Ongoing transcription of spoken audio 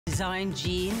design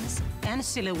jeans and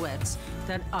silhouettes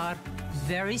that are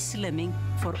very slimming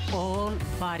for all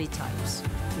body types.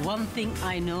 One thing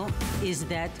I know is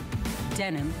that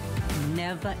denim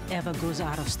never ever goes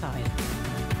out of style.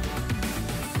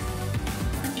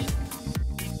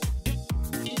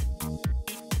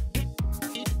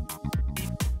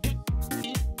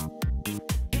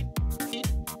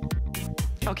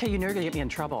 Okay, you know you're gonna get me in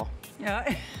trouble.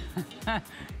 Yeah.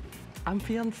 I'm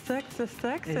feeling sexy. Is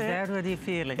that what you're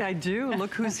feeling? I do.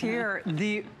 Look who's here.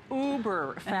 The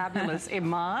uber fabulous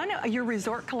Iman. Your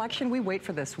resort collection, we wait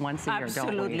for this once a year, don't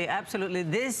we? Absolutely, absolutely.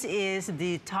 This is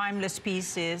the timeless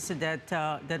pieces that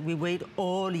that we wait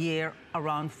all year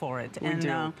around for it. We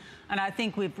do. And I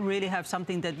think we really have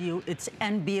something that it's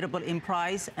unbeatable in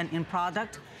price and in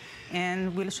product.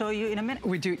 And we'll show you in a minute.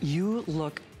 We do. You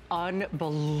look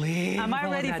unbelievable. Am I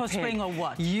ready for spring or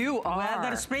what? You are.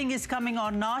 Whether spring is coming or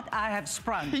not, I have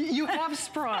sprung. You have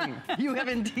sprung. You have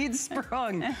indeed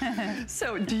sprung.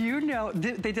 So do you know,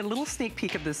 they did a little sneak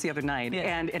peek of this the other night, yes.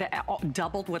 and it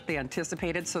doubled what they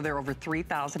anticipated, so there are over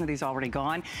 3,000 of these already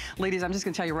gone. Ladies, I'm just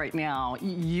gonna tell you right now,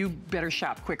 you better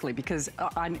shop quickly, because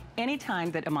on any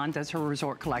time that Iman does her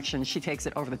resort collection, she takes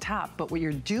it over the top. But what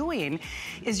you're doing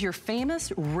is your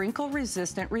famous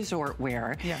wrinkle-resistant resort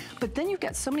wear, yeah. But then you've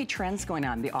got so many trends going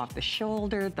on, the off the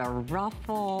shoulder, the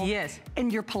ruffle. Yes.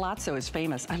 And your palazzo is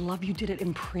famous. I love you did it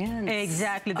in print.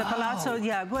 Exactly, the palazzo,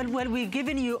 yeah. Well, we've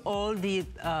given you all the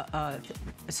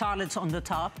solids on the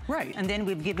top. Right. And then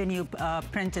we've given you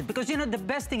printed, because you know the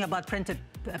best thing about printed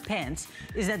pants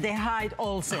is that they hide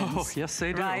all sins. Oh, yes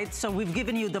they do. Right, so we've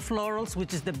given you the florals,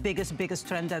 which is the biggest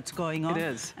trend that's going on. It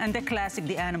is. And the classic,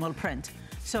 the animal print.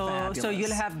 So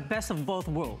you'll have best of both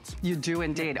worlds. You do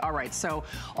indeed. All right, so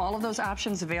all of those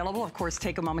options available. Of course,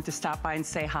 take a moment to stop by and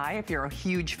say hi if you're a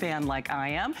huge fan like I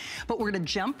am. But we're gonna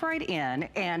jump right in,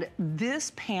 and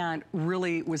this pant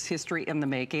really was history in the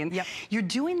making. Yep. You're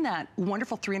doing that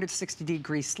wonderful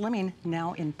 360-degree slimming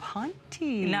now in Ponte.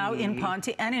 Now in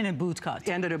Ponte and in a boot cut.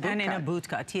 And in a boot cut. And in a boot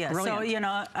cut, yes. Brilliant. So, you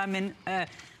know, I mean,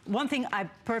 one thing I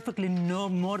perfectly know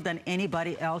more than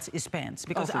anybody else is pants,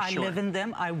 because I live in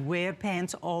them. I wear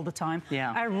pants all the time.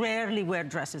 Yeah. I rarely wear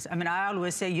dresses. I mean, I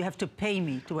always say you have to pay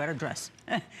me to wear a dress.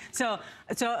 so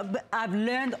I've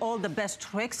learned all the best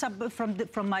tricks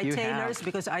from my tailors,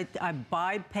 because I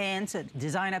buy pants,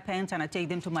 designer pants, and I take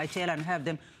them to my tailor and have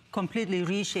them completely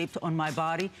reshaped on my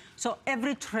body. So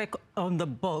every trick on the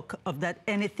book of that,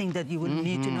 anything that you would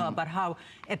need to know about how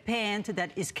a pant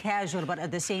that is casual but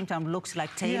at the same time looks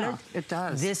like tailored. Yeah, it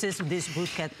does. This is this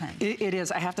bootcut pant. It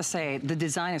is. I have to say, the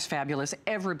design is fabulous.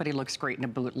 Everybody looks great in a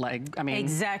bootleg. I mean,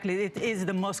 exactly. It is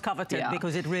the most coveted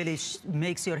because it really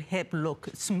makes your hip look,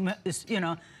 you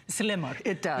know, slimmer.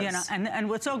 It does. You know, and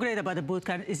what's so great about the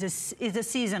bootcut is a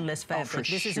seasonless fabric. Oh, for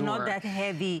this is not that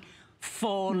heavy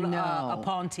fall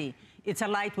ponte. It's a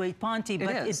lightweight ponte,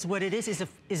 but it's what it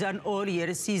is an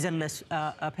all-year seasonless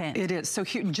pant. It is. So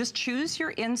here, just choose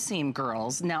your inseam,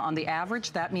 girls. Now, on the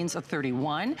average, that means a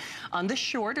 31. On the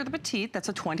short or the petite, that's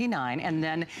a 29. And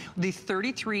then the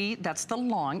 33, that's the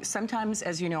long. Sometimes,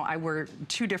 as you know, I wear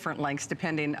two different lengths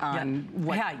depending on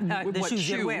what shoes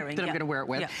shoe you're wearing. that I'm going to wear it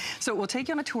with. So we'll take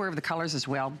you on a tour of the colors as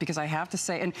well, because I have to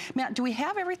say, and Matt, do we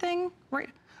have everything right?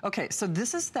 Okay, so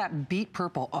this is that beet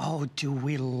purple. Oh, do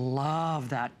we love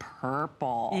that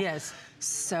purple. Yes.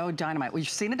 So dynamite. We've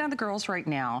seen it on the girls right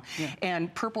now,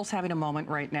 and purple's having a moment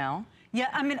right now. Yeah,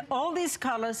 I mean, all these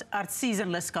colors are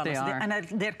seasonless colors. They are.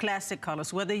 And they're classic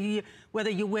colors. Whether you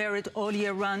wear it all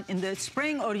year round in the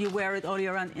spring, or you wear it all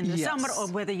year round in the summer, or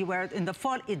whether you wear it in the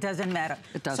fall, it doesn't matter.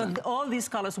 It doesn't. So all these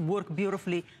colors work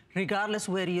beautifully, regardless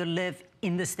where you live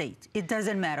in the state. It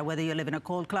doesn't matter whether you live in a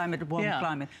cold climate, warm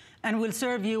climate. And will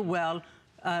serve you well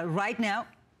right now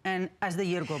and as the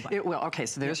year goes by. It will. Okay,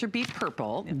 so there's your beet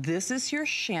purple. This is your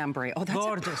chambray. Oh, that's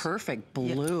gorgeous. A perfect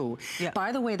blue.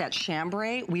 By the way, that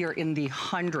chambray, we are in the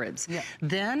hundreds.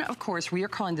 Then, of course, we are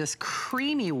calling this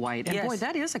creamy white. And boy,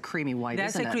 that is a creamy white,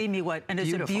 isn't it? That's a creamy white, and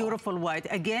it's a beautiful white.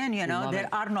 Again, you know, there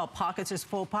are no pockets. It's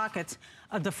 4 pockets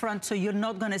at the front, so you're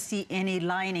not going to see any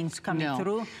linings coming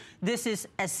through. This is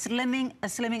as slimming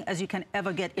as you can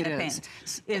ever get in a pant.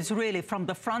 It's really from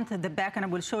the front to the back, and I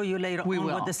will show you later on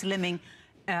what the slimming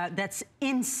that's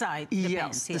inside the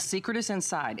pants. The secret is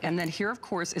inside. And then here, of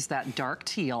course, is that dark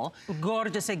teal.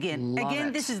 Gorgeous again.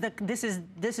 Love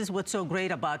this is what's so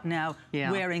great about now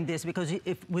wearing this, because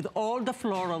with all the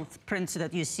floral prints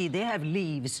that you see, they have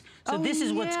leaves. So this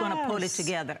is what's going to pull it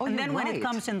together. And then when it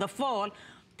comes in the fall,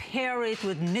 pair it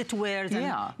with knitwears,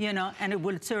 and, you know, and it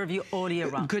will serve you all year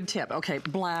round. Good tip. Okay,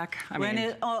 black.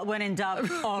 When in doubt,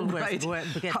 always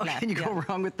get black. How can you go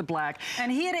wrong with the black?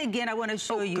 And here again, I want to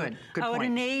show you. Good our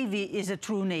point. navy is a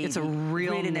true navy. It's a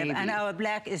real really navy. And our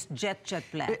black is jet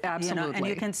black. Absolutely. You know? And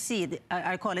you can see it.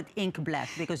 I call it ink black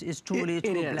because it's truly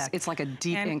true black. It's like a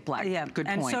deep ink black. Yeah. Good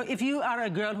point. And so if you are a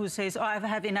girl who says, oh, I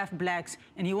have enough blacks,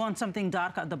 and you want something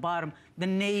dark at the bottom, the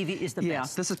navy is the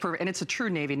best. Yeah, this is perfect. And it's a true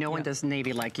navy. No one does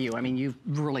navy like you. I mean, you've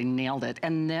really nailed it.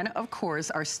 And then, of course,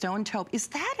 our stone taupe. Is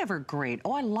that ever great?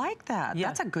 Oh, I like that. Yeah.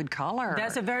 That's a good color.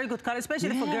 That's a very good color,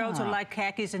 especially for girls who like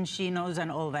khakis and chinos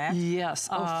and all that. Yes,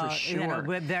 for sure. You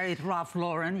know, very Ralph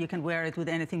Lauren. You can wear it with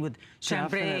anything, with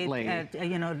chambray,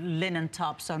 you know, linen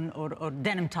tops or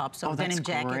denim tops or denim jackets.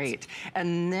 That's great.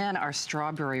 And then our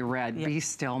strawberry red. Be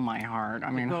still, my heart. I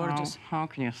mean, how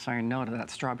can you say no to that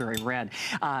strawberry red?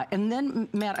 And then,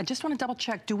 Matt, I just want to double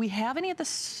check. Do we have any of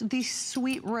these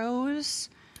sweet rose?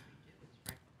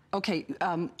 Okay,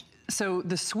 so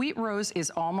the sweet rose is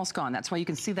almost gone. That's why you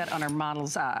can see that on our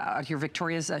models. Here,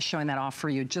 Victoria's showing that off for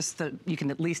you, just so you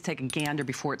can at least take a gander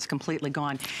before it's completely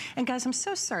gone. And guys, I'm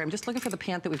so sorry. I'm just looking for the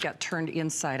pant that we've got turned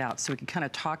inside out so we can kind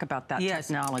of talk about that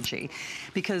technology.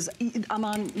 Because,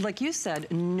 Iman, like you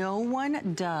said, no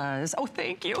one does. Oh,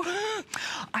 thank you.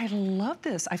 I love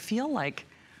this. I feel like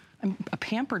I'm a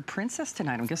pampered princess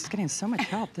tonight. I'm just getting so much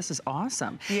help. This is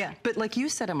awesome. Yeah. But like you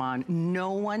said, Iman,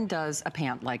 no one does a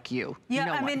pant like you. Yeah,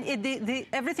 no one. Mean,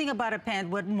 everything about a pant,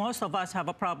 what most of us have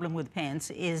a problem with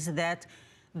pants is that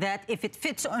if it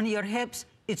fits on your hips,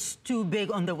 it's too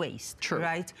big on the waist. True.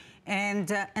 Right? And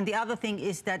the other thing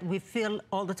is that we feel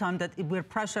all the time that we're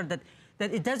pressured that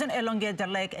it doesn't elongate the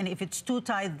leg, and if it's too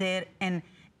tight there,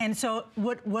 and so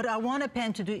what I want a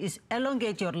pant to do is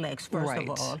elongate your legs, first of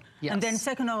all. Yes. And then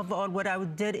second of all, what I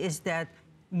did is that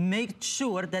make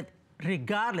sure that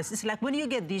regardless, it's like when you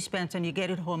get these pants and you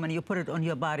get it home and you put it on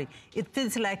your body, it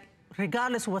feels like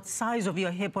regardless what size of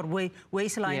your hip or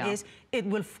waistline is, it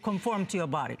will conform to your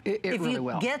body. It really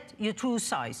will. If you get your true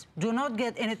size, do not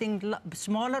get anything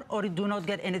smaller or do not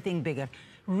get anything bigger.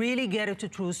 Really get it to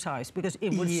true size because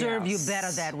it will serve you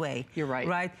better that way. You're right.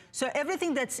 Right? So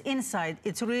everything that's inside,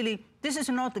 it's really, this is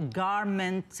not a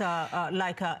garment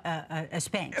like a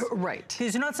Spanx. Right.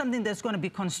 It's not something that's going to be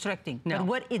constricting. No. But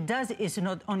what it does is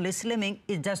not only slimming,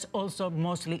 it does also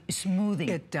mostly smoothing.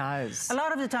 It does. A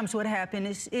lot of the times what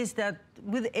happens is that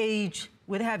with age,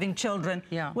 with having children,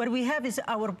 what we have is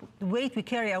our weight, we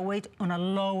carry our weight on a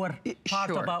lower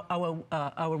part of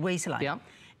our waistline. Yeah.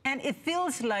 And it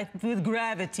feels like with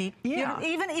gravity,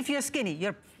 even if you're skinny,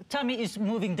 your tummy is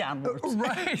moving downwards.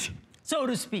 Right. So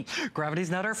to speak. Gravity's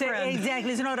not our friend.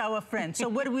 Exactly, it's not our friend. So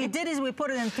what we did is we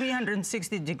put it in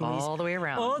 360 degrees. All the way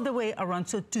around. All the way around,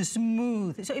 so to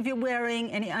smooth. So if you're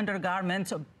wearing any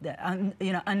undergarments, or,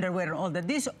 you know, underwear and all that,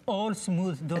 this all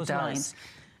smooth those lines.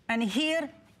 And here,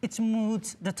 it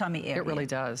smooths the tummy area. It really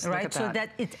does. Right, Look at so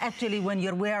that it's actually when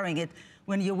you're wearing it,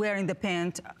 when you're wearing the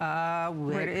pant,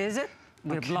 where is it?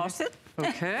 We've lost it.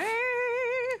 Okay.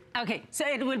 Okay, so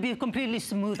it will be completely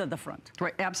smooth at the front.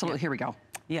 Right, absolutely. Here we go.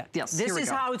 Yeah. Yes, this is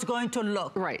how it's going to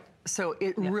look. Right. So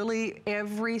it really,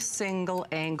 every single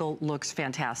angle looks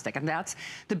fantastic. And that's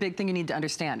the big thing you need to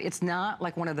understand. It's not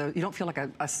like one of the, you don't feel like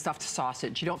a stuffed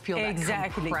sausage. You don't feel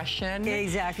that compression.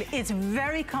 Exactly. It's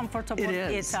very comfortable. It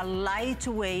is. It's a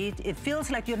lightweight. It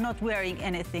feels like you're not wearing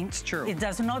anything. It's true. It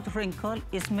does not wrinkle.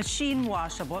 It's machine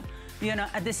washable. You know,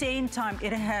 at the same time,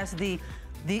 it has the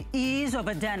ease of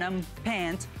a denim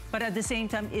pant, but at the same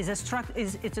time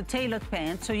it's a tailored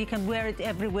pant, so you can wear it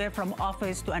everywhere from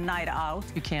office to a night out.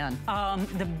 You can.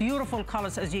 The beautiful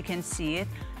colors, as you can see it.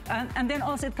 And then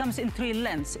also it comes in 3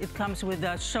 lengths. It comes with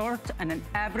a short and an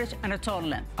average and a tall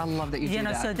length. I love that you do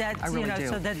that. So that I really do.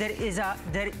 So that there is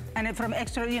and from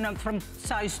extra, from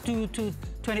size 2 to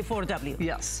 24W.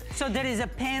 Yes. So there is a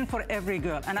pant for every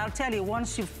girl. And I'll tell you,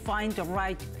 once you find the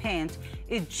right pant,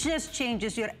 it just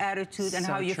changes your attitude and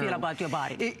how you feel about your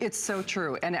body. It's so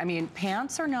true. And I mean,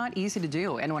 pants are not easy to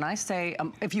do. And when I say,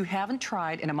 if you haven't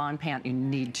tried an Iman pant, you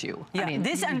need to. Yeah, I mean,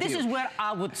 this is where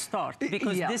I would start,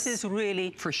 because this is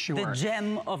really the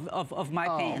gem of my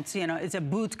pants. You know, it's a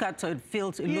boot cut, so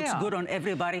it looks good on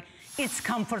everybody. It's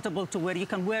comfortable to wear. You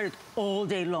can wear it all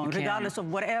day long, regardless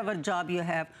of whatever job you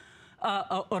have.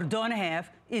 Or don't have,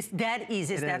 it's that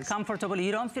easy, it's that comfortable.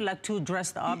 You don't feel like too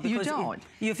dressed up. Because you don't.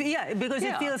 Because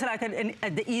it feels like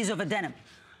at the ease of a denim.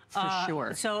 For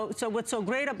sure. So what's so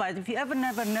great about it, if you ever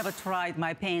never tried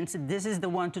my pants, this is the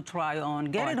one to try on.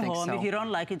 Get it home. If you don't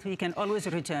like it, you can always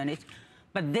return it.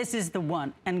 But this is the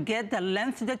one. And get the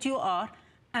length that you are,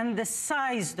 and the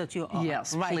size that you are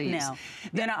right now.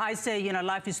 You know, I say, you know,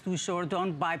 life is too short.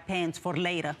 Don't buy pants for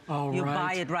later. You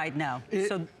buy it right now.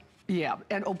 Yeah,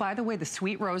 and oh, by the way, the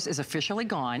Sweet Rose is officially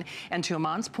gone. And to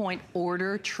Iman's point,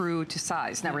 order true to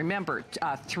size. Now remember,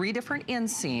 3 different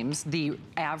inseams. The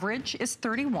average is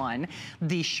 31,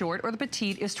 the short or the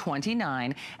petite is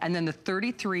 29, and then the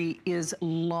 33 is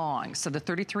long. So the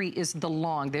 33 is the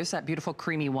long. There's that beautiful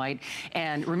creamy white.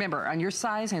 And remember, on your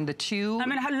size and the 2. I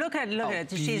mean, look at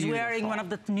it. She's wearing one of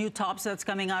the new tops that's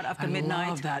coming out after midnight. I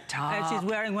love that top. And she's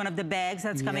wearing one of the bags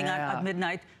that's coming out at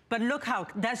midnight. But look how,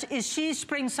 is she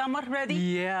spring-summer ready?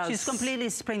 Yes. She's completely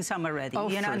spring-summer ready. Oh,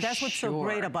 you know, and that's what's so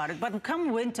great about it. But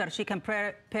come winter, she can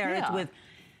pair it with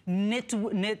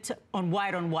knit on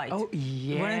white on white. Oh,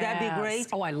 yeah. Wouldn't that be great?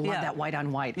 Oh, I love that white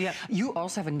on white. Yeah. You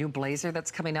also have a new blazer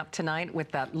that's coming up tonight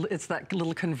with that, it's that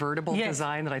little convertible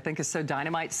design that I think is so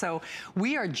dynamite. So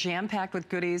we are jam-packed with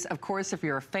goodies. Of course, if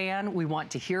you're a fan, we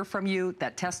want to hear from you.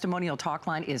 That testimonial talk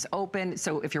line is open.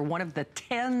 So if you're one of the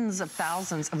tens of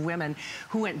thousands of women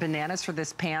who went bananas for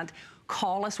this pant,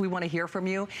 call us. We want to hear from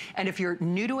you. And if you're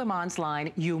new to Iman's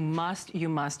line, you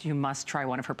must try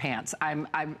one of her pants.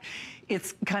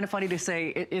 It's kind of funny to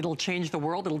say it'll change the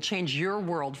world. It'll change your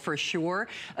world for sure,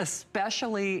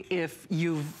 especially if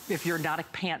you're not a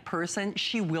pant person.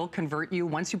 She will convert you.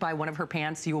 Once you buy one of her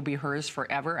pants, you will be hers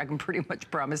forever. I can pretty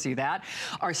much promise you that.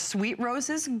 Our Sweet Rose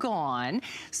is gone.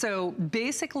 So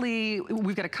basically,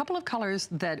 we've got a couple of colors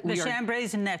that the chambray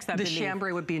is next, I believe. The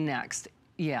chambray would be next.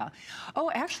 Yeah. Oh,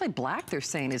 actually, black, they're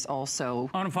saying, is also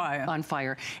on fire. On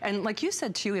fire. And like you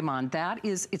said too, Iman,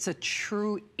 it's a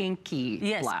true inky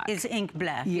black. Yes, it's ink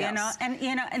black. Yes.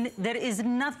 You know, and there is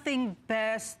nothing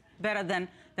better than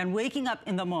waking up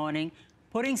in the morning,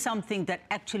 putting something that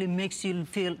actually makes you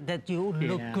feel that you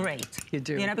look great. You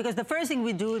do. You know, because the first thing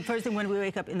when we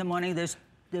wake up in the morning,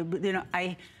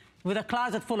 with a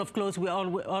closet full of clothes, we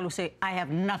always say, I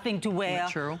have nothing to wear,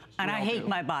 and I hate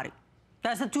my body.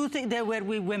 That's the 2 things where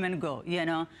we women go, you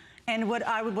know. And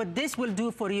what this will do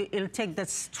for you, it'll take the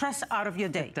stress out of your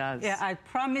day. It does. Yeah, I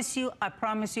promise you, I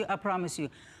promise you, I promise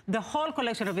you. The whole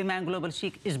collection of Iman Global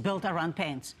Chic is built around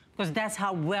pants, because that's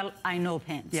how well I know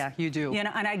pants. Yeah, you do. You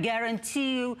know, and I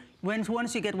guarantee you,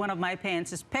 once you get one of my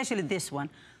pants, especially this one,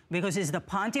 because it's the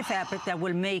Ponte fabric that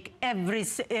will make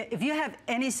if you have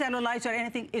any cellulite or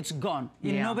anything, it's gone.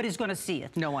 Nobody's gonna see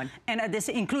it. No one. And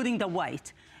including the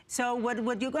white. So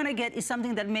what you're gonna get is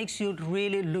something that makes you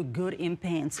really look good in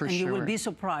pants. For and sure. You will be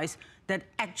surprised that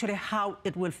actually how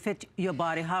it will fit your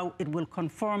body, how it will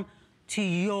conform to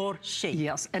your shape.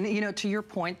 Yes, and you know, to your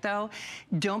point though,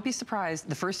 don't be surprised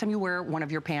the first time you wear one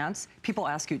of your pants, people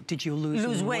ask you, did you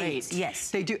lose weight? Yes.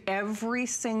 They do every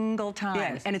single time.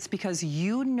 Yes. And it's because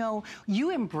you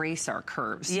embrace our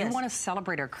curves. Yes. You want to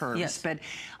celebrate our curves. Yes. But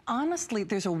honestly,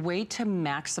 there's a way to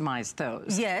maximize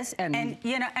those. Yes, and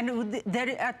you know, and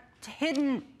there are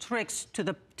hidden tricks to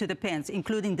the pants,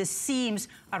 including the seams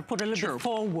are put a little bit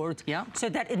forward, so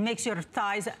that it makes your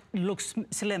thighs look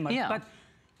slimmer. Yeah. But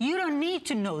you don't need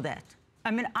to know that. I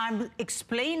mean, I'm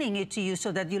explaining it to you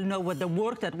so that you'll know what the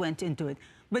work that went into it.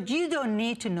 But you don't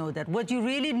need to know that. What you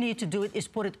really need to do is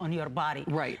put it on your body.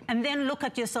 Right. And then look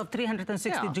at yourself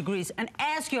 360 degrees and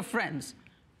ask your friends,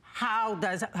 how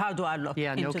do I look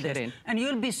into this? And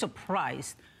you'll be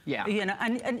surprised. Yeah. You know,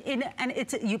 and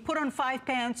you put on 5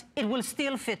 pants, it will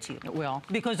still fit you. It will.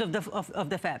 Because of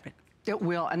the fabric. It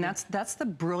will, and that's the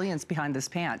brilliance behind this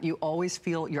pant. You always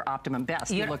feel your optimum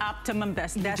best. Your optimum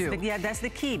best. That's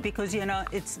the key, because you know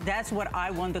that's what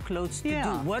I want the clothes to do.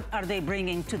 What are they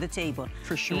bringing to the table?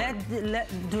 For sure.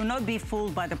 Do not be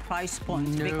fooled by the price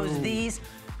point, because these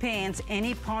pants,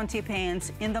 any Ponte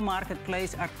pants in the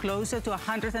marketplace, are closer to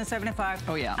 175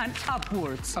 and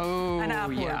upwards. So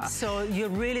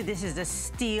this is a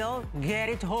steal. Get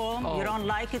it home. You don't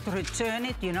like it, return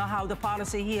it. You know how the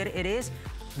policy here it is.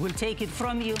 We'll take it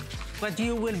from you, but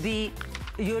you'll be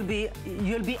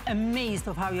amazed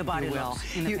of how your body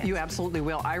looks. You absolutely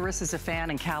will. Iris is a fan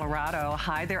in Colorado.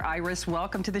 Hi there, Iris.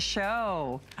 Welcome to the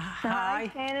show. Hi,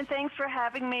 Shannon. Thanks for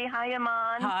having me. Hi,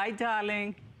 Iman. Hi,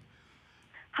 darling.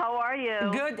 How are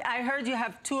you? Good. I heard you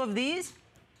have 2 of these.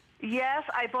 Yes,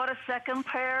 I bought a second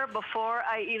pair before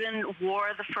I even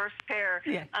wore the first pair.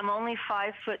 Yeah. I'm only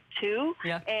 5'2",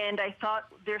 and I thought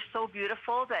they're so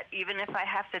beautiful that even if I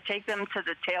have to take them to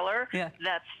the tailor,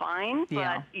 that's fine.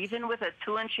 But even with a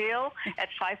 2-inch heel at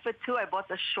 5'2", I bought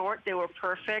the short. They were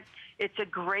perfect. It's a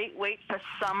great weight for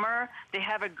summer. They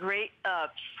have a great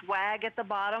swag at the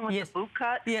bottom with the boot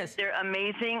cut. Yes. They're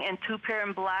amazing, and 2 pair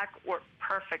in black work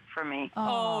perfect for me.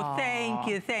 Oh,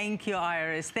 thank you,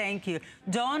 Iris. Thank you.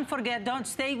 Don't forget, don't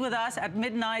stay with us at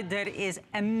midnight. There is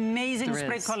amazing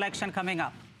spring collection coming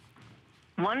up.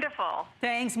 Wonderful.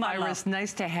 Thanks, my love. Iris,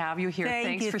 nice to have you here.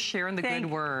 Thanks for sharing the good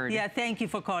word. Yeah, thank you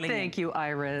for calling Thank you,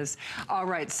 Iris. All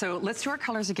right, so let's do our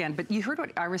colors again. But you heard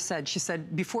what Iris said. She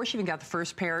said before she even got the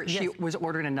first pair, she was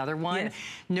ordering another one. Yes.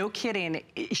 No kidding.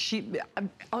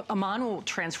 Iman will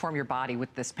transform your body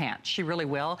with this pant. She really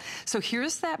will. So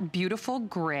here's that beautiful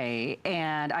gray,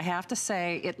 and I have to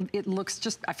say, it looks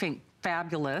just, I think,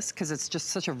 fabulous because it's just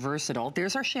such a versatile.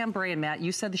 There's our chambray, and Matt,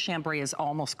 you said the chambray is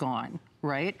almost gone,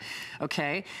 right?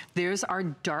 Okay. There's our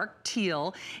dark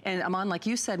teal, and Iman, like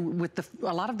you said, with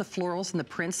a lot of the florals and the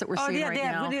prints that we're seeing right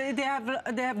now.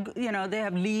 They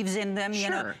have leaves in them, you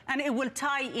know, and it will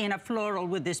tie in a floral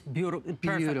with this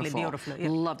perfectly beautiful. Yeah.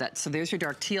 Love that. So there's your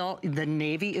dark teal. The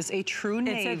navy is a true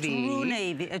navy. It's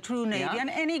a true navy, yeah.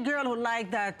 And any girl who like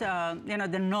that, you know,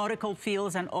 the nautical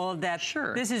feels and all that.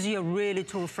 Sure. This is your really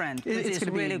true friend. It's going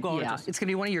to be really gorgeous. Yeah, it's going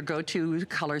to be one of your go-to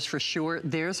colors for sure.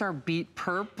 There's our beet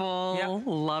purple. Yep.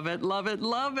 Love it, love it,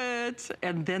 love it.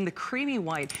 And then the creamy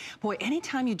white. Boy,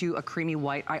 anytime you do a creamy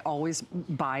white, I always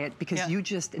buy it because you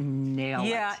just nail it.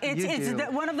 Yeah,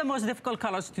 it's one of the most difficult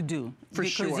colors to do. For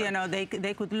sure. Because, you know, they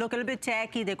could look a little bit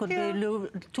tacky, they could be a little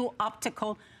too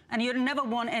optical. And you never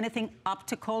want anything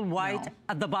optical white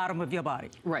at the bottom of your body.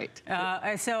 Right.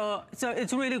 So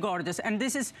it's really gorgeous. And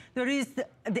there is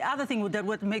the other thing that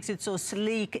what makes it so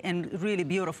sleek and really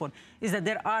beautiful is that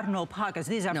there are no pockets.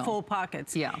 These are full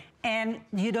pockets. Yeah. And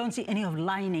you don't see any of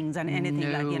linings and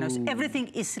anything like, you know, so everything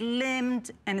is slimmed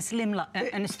and streamlined.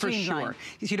 For sure.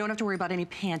 You don't have to worry about any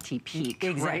panty peak,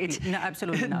 right? No,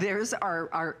 absolutely not. There's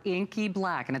our inky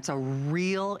black, and it's a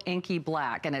real inky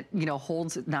black, and it, you know,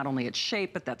 holds not only its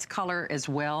shape, but that's color as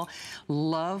well.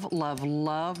 Love, love,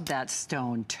 love that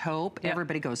stone taupe. Yep.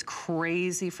 Everybody goes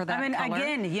crazy for that color.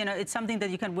 Again, you know, it's something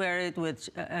that you can wear it with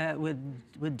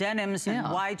denims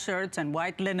and white shirts and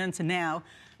white linens now.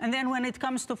 And then when it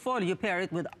comes to fall, you pair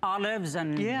it with olives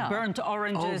and burnt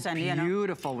oranges. And you know.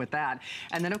 Beautiful with that.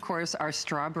 And then, of course, our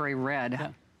strawberry red. Yeah.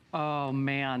 Oh,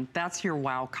 man, that's your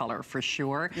wow color for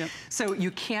sure. Yep. So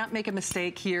you can't make a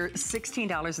mistake here.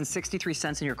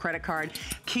 $16.63 in your credit card.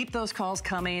 Keep those calls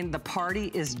coming. The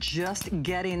party is just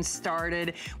getting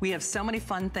started. We have so many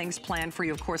fun things planned for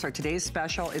you. Of course, our today's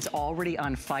special is already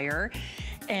on fire.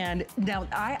 And now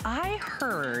I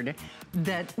heard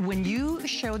that when you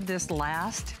showed this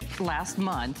last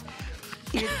month,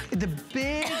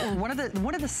 one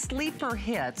of the sleeper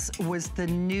hits was the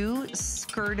new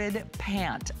skirted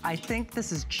pant. I think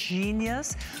this is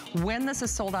genius. When this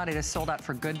is sold out, it is sold out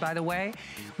for good, by the way.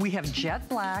 We have jet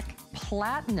black,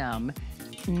 platinum,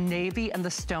 navy, and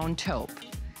the stone taupe.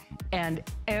 And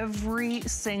every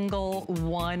single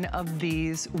one of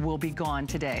these will be gone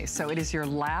today. So it is your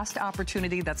last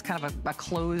opportunity. That's kind of a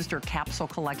closed or capsule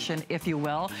collection, if you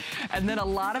will. And then a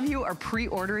lot of you are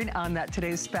pre-ordering on that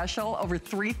today's special. Over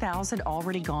 3,000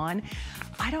 already gone.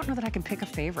 I don't know that I can pick a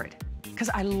favorite, because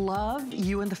I love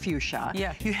you and the fuchsia.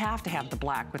 Yeah. You have to have the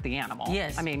black with the animal.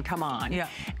 Yes. I mean, come on. Yeah.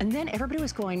 And then everybody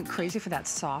was going crazy for that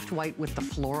soft white with the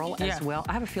floral as well.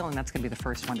 I have a feeling that's going to be the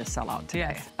first one to sell out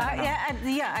today.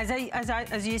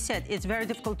 As you said, it's very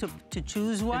difficult to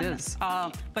choose one. It is.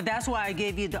 But that's why I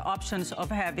gave you the options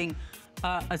of having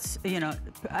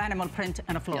animal print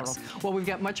and a floral. Yes. Well, we've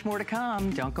got much more to come.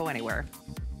 Don't go anywhere.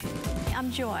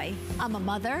 I'm Joy. I'm a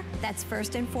mother, that's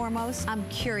first and foremost. I'm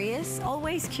curious,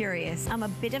 always curious. I'm a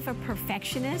bit of a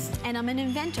perfectionist, and I'm an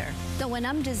inventor. So when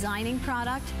I'm designing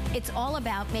product, it's all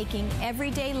about making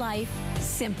everyday life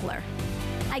simpler.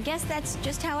 I guess that's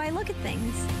just how I look at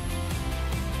things.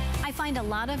 I find a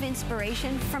lot of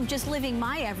inspiration from just living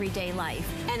my everyday life.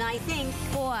 And I think,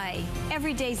 boy,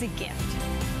 every day's a gift.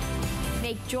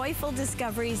 Make joyful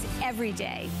discoveries every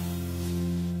day.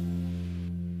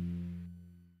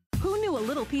 Who knew a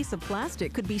little piece of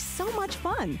plastic could be so much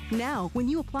fun? Now, when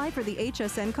you apply for the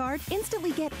HSN card,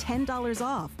 instantly get $10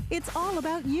 off. It's all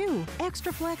about you.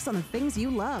 Extra flex on the things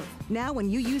you love. Now, when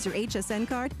you use your HSN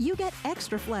card, you get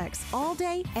extra flex all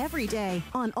day, every day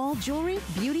on all jewelry,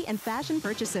 beauty, and fashion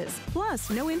purchases.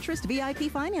 Plus, no interest VIP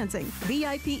financing,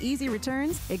 VIP easy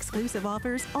returns, exclusive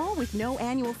offers, all with no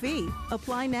annual fee.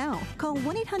 Apply now. Call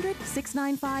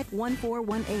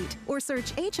 1-800-695-1418 or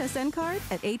search HSN card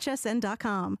at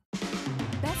hsn.com.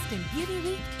 Best in Beauty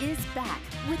Week is back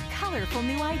with colorful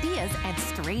new ideas and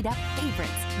straight-up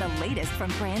favorites. The latest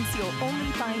from brands you'll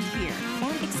only find here.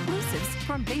 And exclusives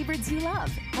from favorites you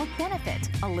love, like Benefit,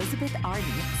 Elizabeth Arden,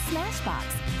 Smashbox,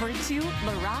 Virtue,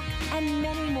 Lorac, and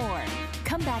many more.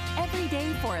 Come back every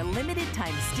day for a limited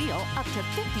time steal up to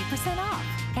 50% off.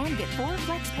 And get 4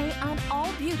 flex pay on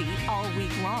all beauty all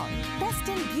week long. Best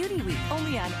in Beauty Week,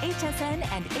 only on HSN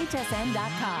and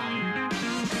hsn.com.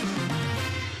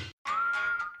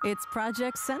 It's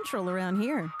Project Central around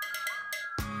here.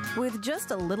 With just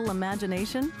a little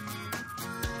imagination,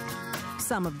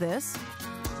 some of this,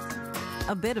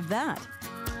 a bit of that.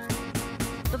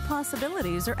 The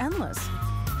possibilities are endless.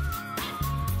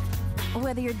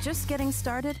 Whether you're just getting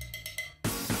started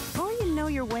or you know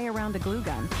your way around a glue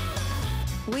gun,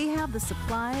 we have the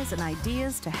supplies and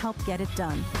ideas to help get it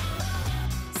done.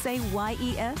 Say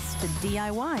YES to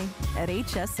DIY at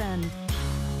HSN.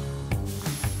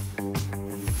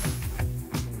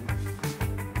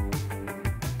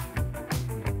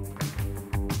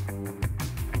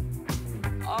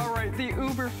 The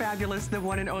uber fabulous, the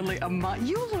one and only Iman.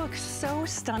 You look so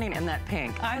stunning in that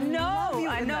pink. I know.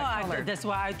 That's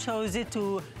why I chose it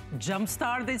to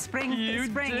jumpstart the spring. You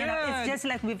did. You know, it's just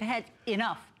like we've had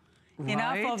enough. Right?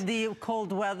 Enough of the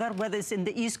cold weather, whether it's in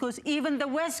the East Coast, even the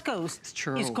West Coast. It's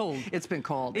true. It's cold. It's been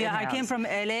cold. Yeah, I came from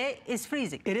LA. It's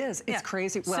freezing. It is. It's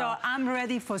crazy. Well, so I'm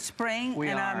ready for spring,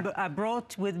 I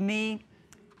brought with me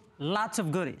lots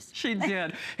of goodies. She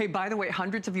did. Hey, by the way,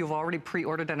 hundreds of you have already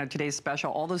pre-ordered on today's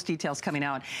special. All those details coming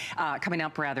up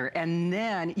rather. And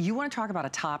then you want to talk about a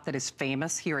top that is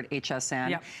famous here at HSN.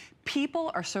 Yep.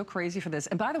 People are so crazy for this.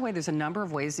 And by the way, there's a number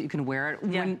of ways that you can wear it.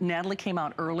 When Natalie came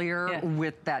out earlier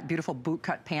with that beautiful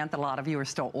bootcut pant that a lot of you are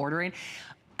still ordering,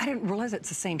 I didn't realize it's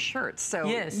the same shirt. So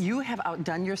you have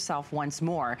outdone yourself once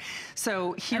more.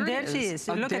 So here there she is.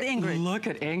 Look at Ingrid. Look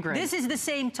at Ingrid. This is the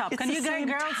same top. Can you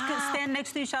girls stand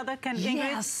next to each other? Can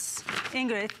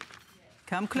Ingrid,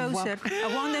 come closer.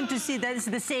 I want them to see that it's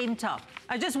the same top.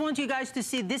 I just want you guys to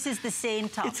see this is the same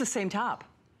top. It's the same top.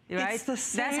 Right? It's the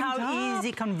same That's how top.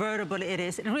 easy convertible it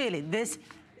is. Really, this,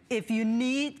 if you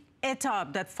need a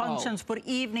top that functions for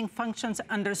evening functions,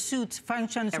 under suits,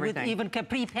 functions with even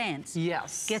capri pants.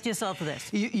 Yes. Get yourself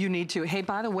this. You need to. Hey,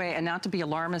 by the way, and not to be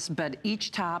alarmist, but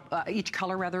each top, each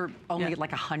color rather, only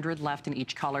like 100 left in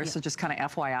each color, so just kind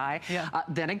of FYI.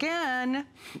 Then again,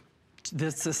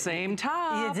 it's the same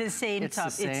top. It's the same top.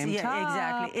 It's the same top.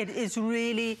 Exactly. It is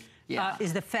really...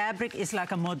 is the fabric is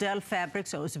like a model fabric,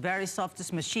 so it's very soft,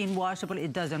 it's machine washable,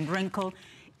 it doesn't wrinkle.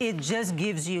 It just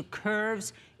gives you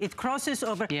curves. It crosses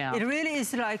over. It really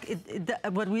is like,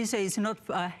 what we say is not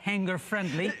hanger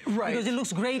friendly. Because it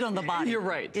looks great on the body. You're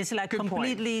right. It's like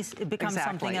completely, it becomes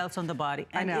something else on the body.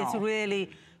 And it's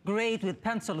really great with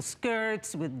pencil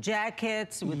skirts, with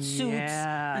jackets, with suits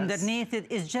underneath it.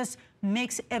 It just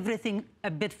makes everything a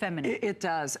bit feminine. It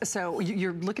does. So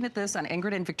you're looking at this on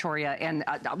Ingrid and Victoria, and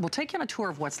we'll take you on a tour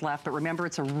of what's left, but remember,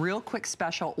 it's a real quick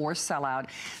special or sellout.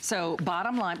 So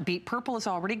bottom line, Beat Purple is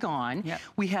already gone.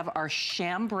 We have our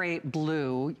chambray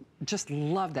blue. Just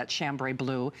love that chambray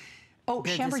blue. Oh,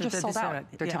 chambray just sold out,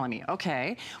 they're telling me.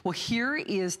 Okay. Well, here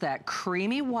is that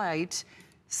creamy white,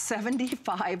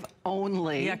 75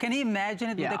 only. Yeah, can you imagine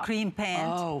it with a cream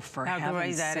pant? Oh, for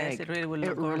heaven's sake. It really would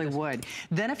look gorgeous. It really would.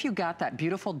 Then if you got that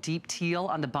beautiful deep teal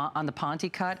on the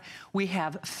Ponte cut, we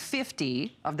have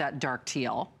 50 of that dark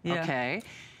teal, okay?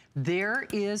 There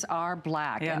is our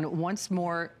black. And once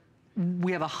more,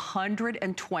 we have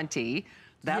 120.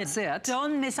 That's it.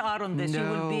 Don't miss out on this. You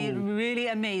will be really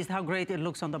amazed how great it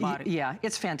looks on the body. Yeah,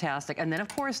 it's fantastic. And then, of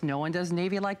course, no one does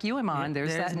navy like you, Iman.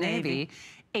 There's that navy.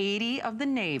 80 of the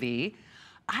navy.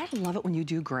 I love it when you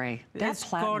do gray. That's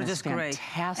gorgeous gray.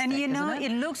 Fantastic, and you know,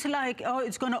 it looks like, oh,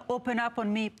 it's going to open up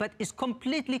on me, but it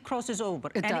completely crosses over.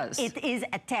 It does. It is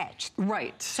attached.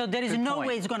 Right. So there is no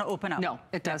way it's going to open up. No,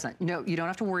 it doesn't. No, you don't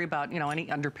have to worry about, you know, any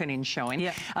underpinnings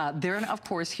showing. Then, of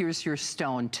course, here's your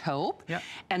stone taupe.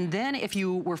 And then if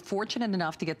you were fortunate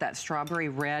enough to get that strawberry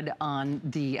red on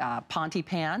the Ponte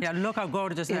pant. Yeah, look how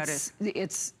gorgeous that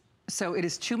is. So it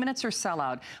is 2 minutes or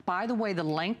sellout. By the way, the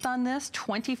length on this,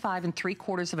 25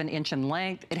 3/4 of an inch in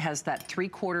length. It has that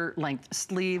 3/4 length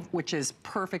sleeve, which is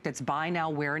perfect. It's buy now,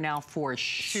 wear now for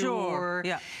sure.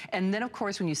 And then, of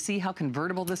course, when you see how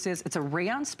convertible this is, it's a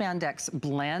rayon spandex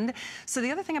blend. So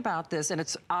the other thing about this, and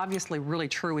it's obviously really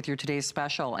true with your today's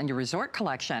special and your resort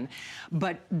collection,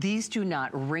 but these do not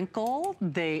wrinkle.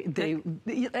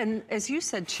 And as you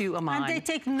said too, Iman. And they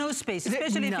take no space,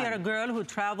 especially if you're a girl who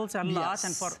travels a lot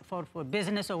and for for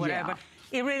business or whatever.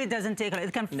 It really doesn't take a lot.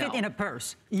 It can fit in a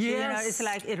purse. Yes. You know, it's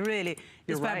like, it really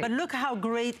is fine. But look how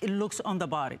great it looks on the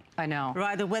body. I know.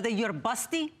 Right? Whether you're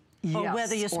busty or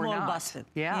whether you're small busted.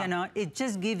 Yeah. You know, it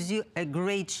just gives you a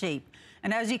great shape.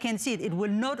 And as you can see, it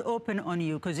will not open on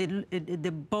you because they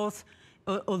both,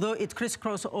 although it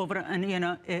crisscross over and, you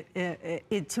know,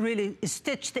 it's really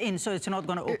stitched in, so it's not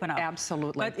going to open up.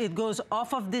 Absolutely. But it goes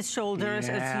off of these shoulders,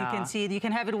 as you can see. You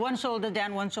can have it one shoulder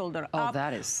down, one shoulder up. Oh,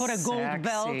 that is Put a gold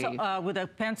belt with a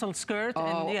pencil skirt.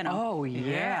 And, you know. Oh,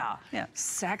 yeah.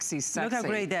 Sexy, sexy. Look how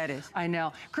great that is. I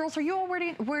know. Girls, are you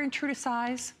already wearing true to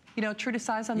size? You know, true to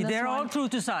size on this one? They're all true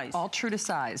to size. All true to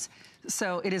size.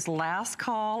 So it is last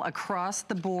call across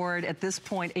the board. At this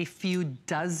point, a few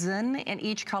dozen in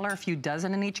each color,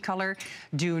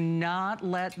 Do not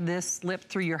let this slip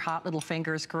through your hot little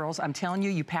fingers, girls. I'm telling you,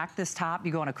 you pack this top,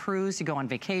 you go on a cruise, you go on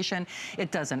vacation.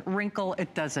 It doesn't wrinkle,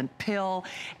 it doesn't pill.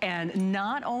 And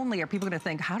not only are people gonna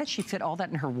think, how did she fit all that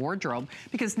in her wardrobe?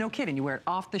 Because no kidding, you wear it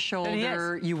off the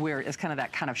shoulder, you wear it as kind of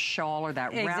that kind of shawl or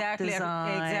that wrap design.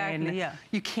 Exactly, yeah.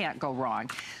 You can't go wrong.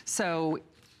 So,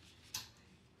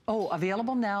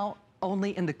 available now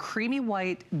only in the creamy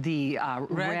white, the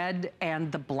red, and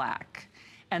the black.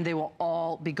 And they will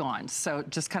all be gone. So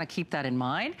just kind of keep that in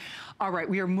mind. All right,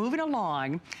 we are moving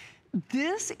along.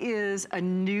 This is a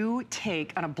new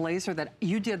take on a blazer that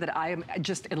you did that I am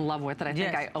just in love with, that I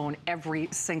think I own every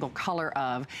single color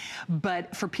of.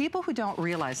 But for people who don't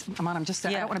realize, Iman, I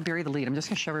don't want to bury the lead. I'm just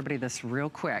going to show everybody this real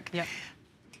quick. Yep.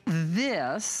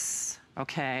 This,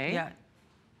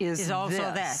 is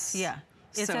also this. that,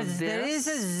 there is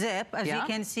a zip, as you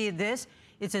can see this.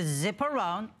 It's a zip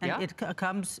around, and it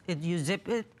comes, you zip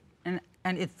it,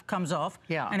 and it comes off,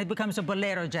 and it becomes a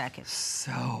bolero jacket.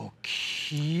 So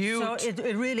cute. So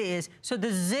it really is. So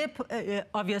the zip,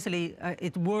 obviously,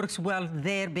 it works well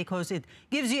there because it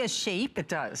gives you a shape. It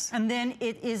does. And then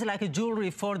it is like a jewelry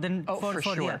for the for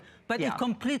sure. But it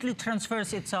completely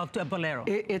transfers itself to a bolero.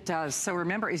 It does. So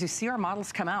remember, as you see our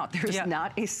models come out, there's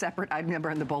not a separate item number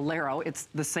in the bolero. It's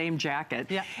the same jacket.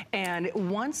 Yeah. And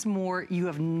once more, you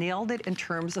have nailed it in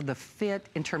terms of the fit,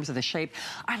 in terms of the shape.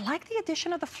 I like the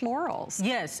addition of the florals.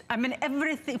 Yes. I mean,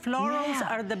 everything. Florals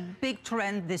are the big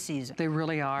trend this season. They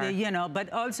really are. You know,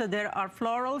 but also there are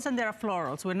florals and there are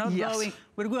florals. We're not going,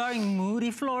 we're going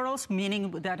moody florals,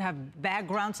 meaning that have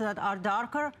backgrounds that are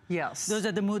darker. Yes. Those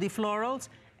are the moody florals.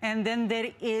 And then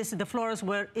there is the florals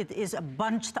where it is a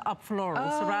bunched up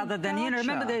florals rather than, you know,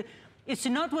 remember it's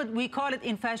not what we call it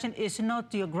in fashion, it's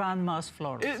not your grandma's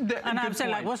florals. And I'm saying,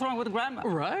 like, what's wrong with grandma?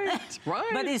 Right,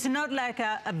 right. But it's not like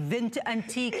a vintage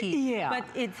antique.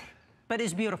 But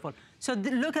it's beautiful. So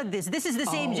look at this. This is the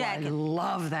same jacket. I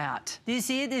love that. Do you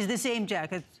see it? It's the same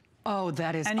jacket. Oh,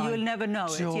 that is adorable. And you'll never know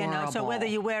it, you know. So whether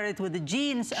you wear it with the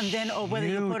jeans and then, or whether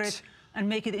you put it and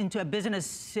make it into a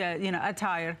business, you know,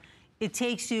 attire, it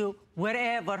takes you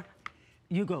wherever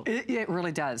you go. It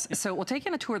really does. So we'll take you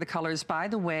on a tour of the colors. By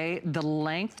the way, the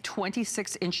length,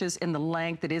 26 inches in the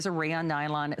length. It is a rayon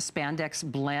nylon spandex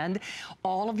blend.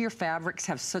 All of your fabrics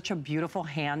have such a beautiful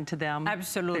hand to them.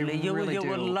 Absolutely. You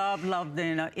will love the,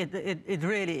 you know, it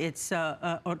really, it's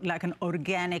like an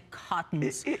organic cotton.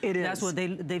 It is. That's what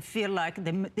they feel like.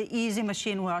 They're easy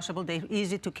machine washable. They're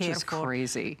easy to care for. Just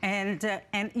crazy. And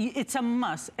it's a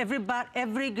must.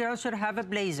 Every girl should have a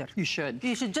blazer. You should.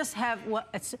 You should just have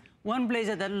one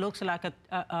blazer that looks like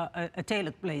a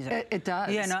tailored blazer. It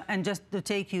does. You know, and just to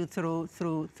take you through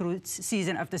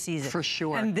season after season. For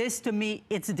sure. And this, to me,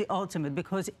 it's the ultimate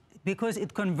because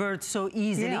it converts so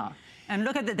easily. Yeah. And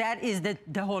look at that is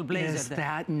the whole blazer. Is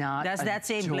that not That's that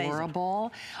same adorable?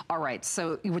 Blazer. All right,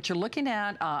 so what you're looking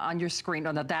at on your screen,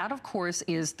 now that, of course,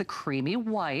 is the creamy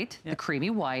white, the creamy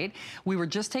white. We were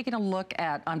just taking a look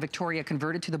at, on Victoria,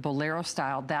 converted to the bolero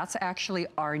style. That's actually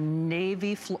our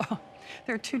navy floral.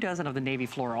 There are 2 dozen of the navy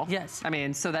floral. Yes. I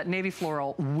mean, so that navy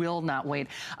floral will not wait.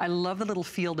 I love the little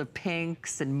field of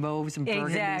pinks and mauves and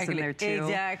burgundies in there, too.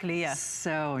 Exactly, yeah.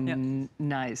 So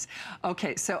nice.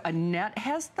 Okay, so Annette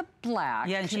has the black.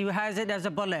 Yeah, and she has it as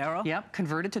a bolero. Yep,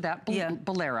 converted to that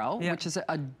bolero, which is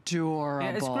adorable.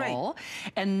 Yeah, it's great.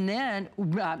 And then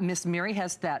Miss Mary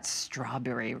has that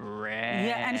strawberry red.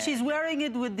 Yeah, and she's wearing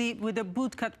it with the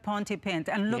bootcut ponte pant.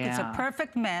 And look, it's a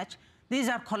perfect match. These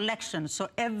are collections, so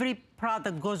every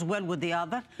product goes well with the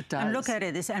other. It does. And look at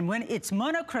it, and when it's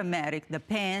monochromatic, the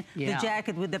pant, the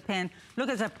jacket with the pant, look,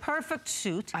 it's a perfect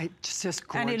suit. It's just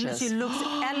gorgeous. And she looks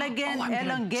elegant,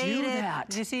 elongated. Do that.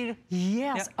 Do you see?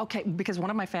 Yes. Yeah. Okay, because one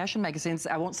of my fashion magazines,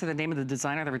 I won't say the name of the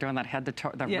designer that were doing that, had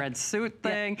the red suit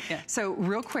thing. Yeah. So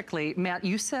real quickly, Matt,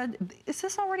 you said, is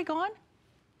this already gone?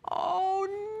 Oh,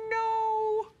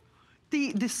 no.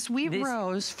 The sweet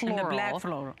rose floral. And the black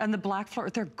floral. And the black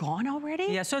floral, they're gone already?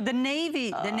 Yeah, so the navy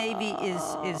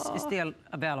is still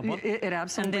available. It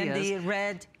absolutely is. And then the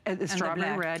red and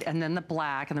strawberry red, and then the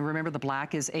black. And then remember, the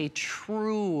black is a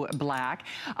true black.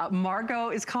 Margot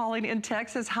is calling in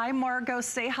Texas. Hi, Margot.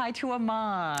 Say hi to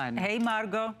Iman. Hey,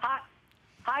 Margot. Hi.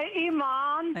 Hi,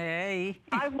 Iman. Hey.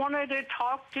 I wanted to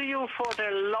talk to you for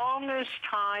the longest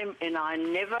time, and I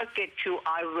never get you.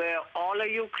 I wear all of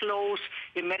your clothes.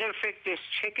 As a matter of fact, this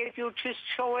jacket you just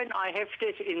showing, I have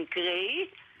this in gray,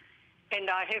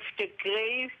 and I have the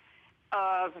gray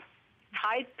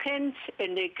tight pants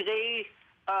and the gray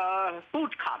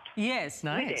boot cut. Yes.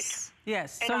 Nice.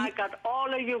 Yes. And so I got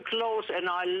all of your clothes, and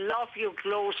I love your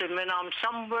clothes. And when I'm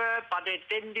somewhere, by the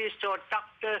dentist or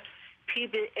doctor,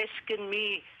 people asking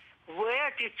me,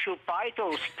 where did you buy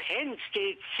those pants?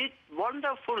 They sit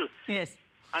wonderful. Yes.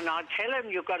 And I tell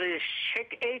them, you got to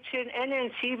check HSN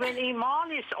and see when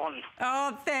Iman is on.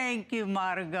 Oh, thank you,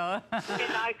 Margot.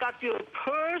 And I got your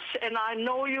purse, and I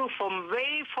know you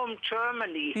way from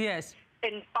Germany. Yes.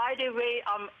 And by the way,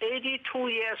 I'm 82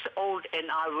 years old, and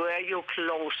I wear your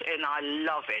clothes, and I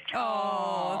love it.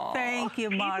 Oh, thank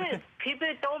you, Margot.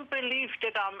 People don't believe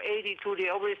that I'm 82. They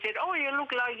always said, oh, you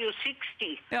look like you're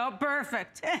 60. Oh,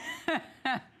 perfect.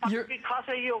 Because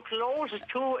of your clothes,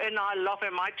 too, and I love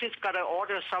them. I just got to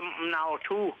order something now,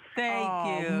 too.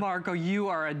 Thank you. Margot, you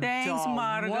are a Thanks, doll.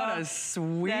 Margot. What a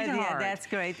sweetheart. Yeah, that's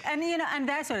great. And, you know, and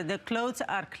that's what the clothes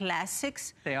are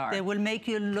classics. They are. They will make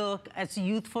you look as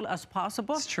youthful as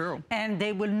possible. It's true. And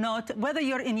they will not, whether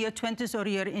you're in your 20s or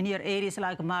you're in your 80s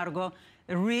like Margot,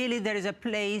 really there is a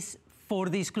place for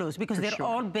these clothes because they're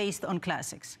all based on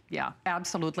classics. Yeah,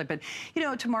 absolutely. But, you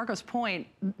know, to Margot's point,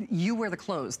 you wear the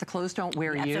clothes. The clothes don't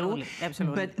wear you.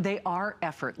 Absolutely. But they are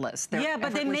effortless. They're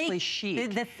but they make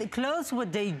chic. the clothes,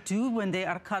 what they do when they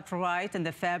are cut right and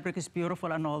the fabric is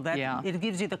beautiful and all that, it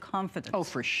gives you the confidence. Oh,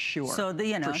 for sure. So,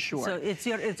 you know, for sure. So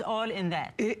it's all in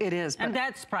that. It is. And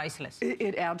that's priceless.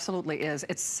 It absolutely is.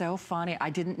 It's so funny. I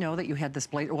didn't know that you had this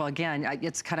blazer. Well, again,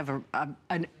 it's kind of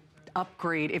an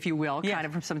upgrade, if you will, kind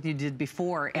of from something you did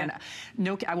before. And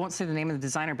no, I won't say the name of the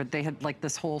designer, but they had like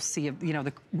this whole sea of, you know,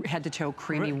 the head-to-toe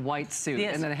creamy white suit,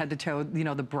 and then head-to-toe, you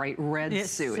know, the bright red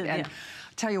suit. And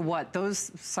tell you what,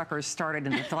 those suckers started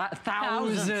in the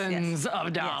thousands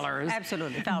of dollars. Yes,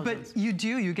 absolutely, thousands. But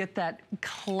you get that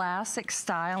classic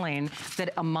styling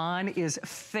that Iman is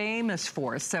famous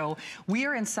for. So we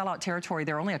are in sellout territory.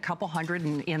 There are only a couple hundred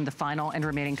in the final and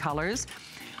remaining colors.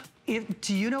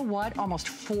 Do you know what? Almost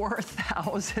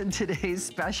 4,000 today's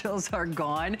specials are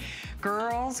gone.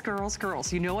 Girls, girls,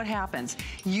 girls, you know what happens.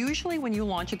 Usually when you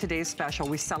launch a today's special,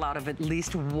 we sell out of at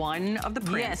least one of the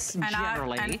prints,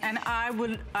 generally.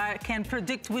 I can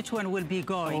predict which one will be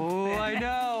going. Oh, I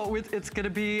know. It's going to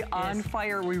be on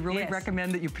fire. We really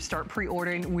recommend that you start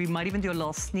pre-ordering. We might even do a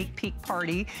little sneak peek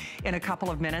party in a couple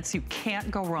of minutes. You can't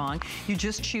go wrong. You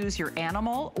just choose your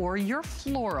animal or your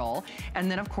floral,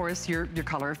 and then, of course, your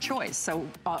color of choice. So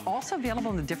also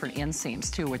available in the different inseams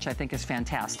too, which I think is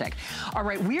fantastic. All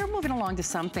right, we are moving along to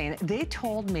something. They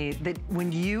told me that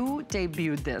when you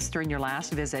debuted this during your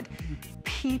last visit,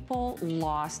 people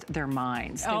lost their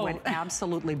minds. They went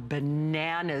absolutely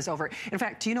bananas over it. In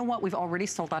fact, do you know what? We've already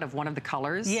sold out of one of the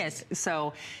colors. Yes.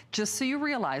 So just so you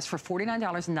realize, for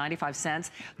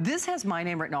 $49.95, this has my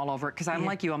name written all over it because I'm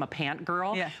like you, I'm a pant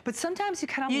girl. Yeah. But sometimes you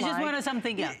kind of just want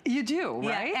something else. You do,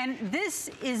 right? Yeah, and this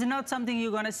is not something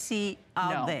you're going to see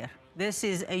out there. This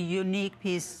is a unique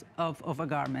piece of a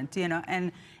garment, you know,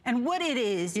 and what it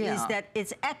is that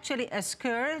it's actually a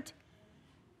skirt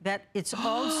that it's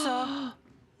also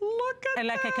look at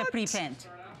like a capri pant.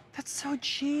 That's so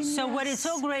genius. So what is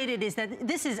so great is that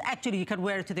this is actually, you can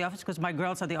wear it to the office because my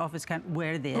girls at the office can't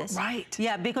wear this. Right.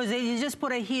 Yeah, because you just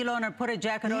put a heel on or put a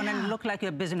jacket on and look like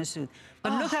your business suit.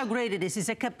 But look how great it is. It's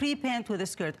a capri pant with a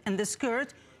skirt, and the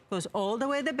skirt goes all the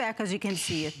way to the back, as you can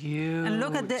see it. Cute. And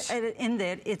look at in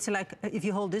there, it's like, if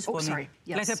you hold this for me,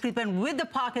 like a pre-pant with the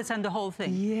pockets and the whole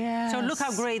thing. Yes. So look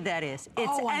how great that is.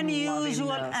 It's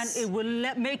unusual, and it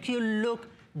will make you look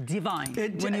divine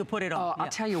when you put it on. I'll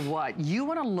tell you what, you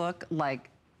want to look like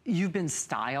you've been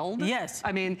styled. Yes.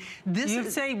 I mean, this is...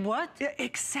 You say what?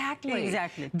 Exactly.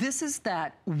 Exactly. This is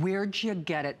that where'd you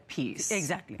get it piece.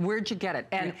 Exactly. Where'd you get it?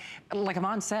 And like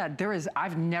Iman said,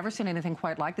 I've never seen anything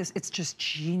quite like this. It's just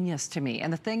genius to me.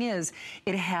 And the thing is,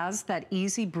 it has that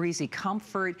easy breezy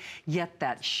comfort, yet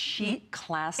that chic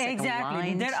classic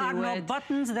line There are to no it.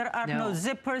 buttons, there are no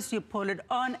zippers. You pull it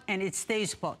on and it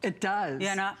stays put. It does.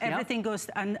 You know, everything goes,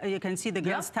 and you can see the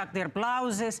girls tuck their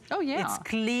blouses. Oh, yeah. It's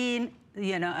clean.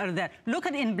 you know, or that. Look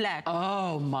at it in black.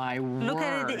 Oh, my word. Look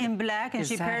at it in black, and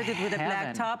she paired it with a black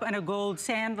heaven? top and a gold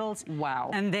sandals.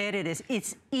 Wow. And there it is.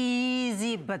 It's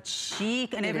easy but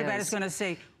chic, and everybody's going to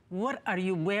say, what are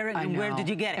you wearing, and where did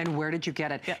you get it? And where did you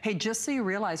get it? Yeah. Hey, just so you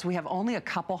realize, we have only a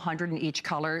couple hundred in each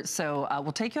color, so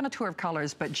we'll take you on a tour of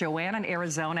colors, but Joanne in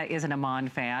Arizona is an Iman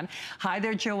fan. Hi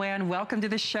there, Joanne. Welcome to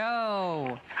the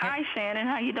show. Hi, Shannon.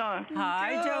 How you doing?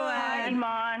 Hi, Good. Joanne.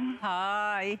 Hi, Iman.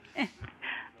 Hi.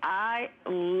 I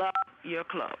love your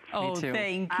clothes. Oh, too.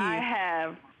 thank you. I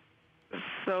have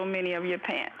so many of your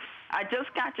pants. I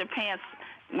just got your pants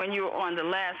when you were on the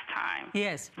last time.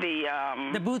 Yes.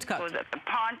 The boot cut. Was it the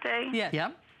Ponte? Yes.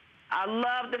 Yep. I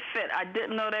love the fit. I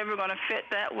didn't know they were going to fit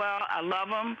that well. I love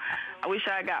them. I wish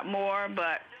I got more,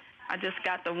 but I just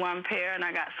got the one pair, and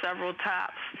I got several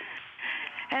tops.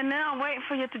 And now I'm waiting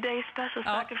for your today's special so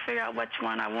I can figure out which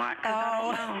one I want, 'cause I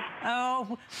don't know.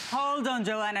 Oh, hold on,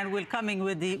 Joanne, and we're coming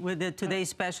with the today's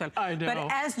special. I know. But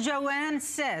as Joanne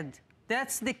said,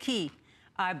 that's the key.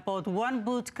 I bought one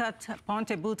boot cut,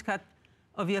 Ponte boot cut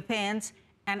of your pants,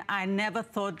 and I never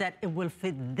thought that it will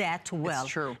fit that well.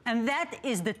 It's true. And that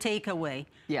is the takeaway.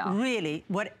 Yeah. Really,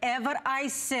 whatever I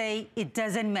say, it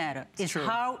doesn't matter. It's true.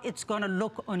 how it's gonna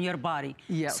look on your body.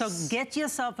 Yes. So get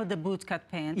yourself the boot cut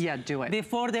pants. Yeah, do it.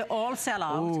 Before they all sell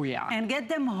out. Oh, yeah. And get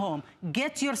them home.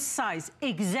 Get your size,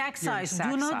 exact size. exact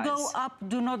Do not go size. up,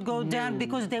 do not go down,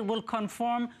 because they will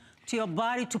conform to your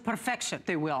body to perfection.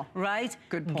 They will. Right?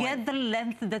 Good point. Get the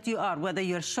length that you are, whether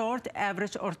you're short,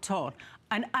 average, or tall.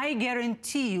 And I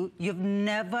guarantee you, you've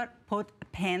never put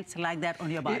pants like that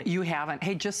on your body. You haven't.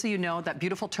 Hey, just so you know, that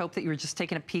beautiful taupe that you were just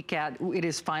taking a peek at, it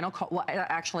is final call. Well,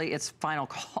 actually, it's final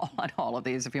call on all of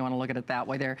these, if you want to look at it that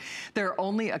way. There are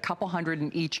only a couple hundred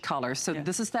in each color. So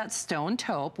this is that stone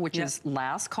taupe, which is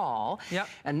last call. Yep.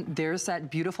 And there's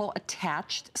that beautiful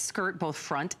attached skirt, both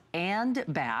front and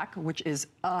back, which is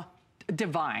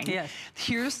divine. Yes.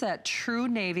 Here's that true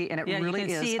navy, and it really you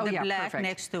can is. see the black perfect.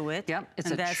 next to it. Yep, it's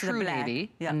and a that's true the black.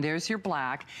 navy, Yep. and there's your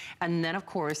black. And then, of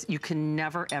course, you can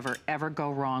never, ever, ever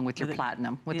go wrong with your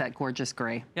platinum, with that gorgeous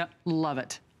gray. Yep. Love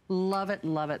it. Love it,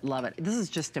 love it, love it. This is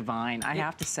just divine, I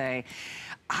have to say.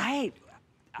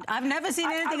 I've never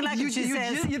seen anything like it, she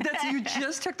says. You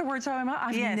just took the words out of my mouth.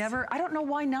 I've never, I don't know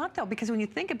why not, though, because when you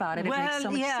think about it, it makes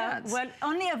so much sense. Well,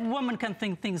 only a woman can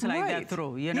think things like that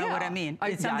through, you know what I mean?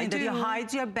 It's something that you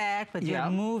hide your back, but you're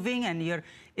moving, and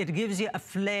it gives you a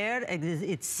flair.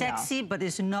 It's sexy, but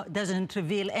it's not, doesn't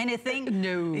reveal anything.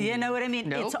 No. You know what I mean?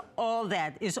 Nope. It's all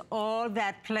that. It's all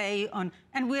that play on,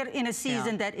 and we're in a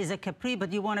season that is a capri,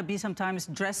 but you want to be sometimes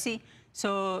dressy.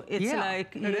 So it's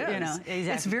like, you know, exactly.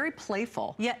 It's very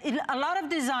playful. Yeah, a lot of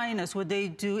designers, what they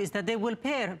do is that they will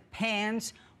pair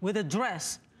pants with a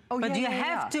dress. But you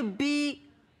have to be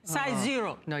size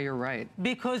 0. No, you're right.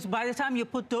 Because by the time you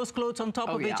put those clothes on top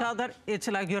of each other, it's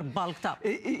like you're bulked up.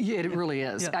 It really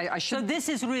is. So this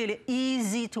is really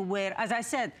easy to wear. As I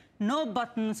said, no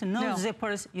buttons, no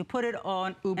zippers. You put it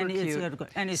on, Uber and cute.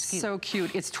 it's cute. So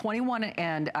cute. It's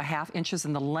 21.5 inches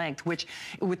in the length, which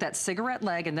with that cigarette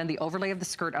leg and then the overlay of the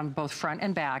skirt on both front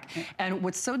and back. And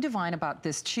what's so divine about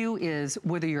this too is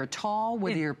whether you're tall,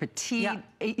 whether you're petite,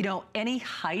 you know, any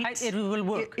height, it will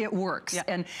work. It works.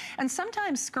 And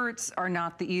sometimes skirts are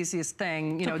not the easiest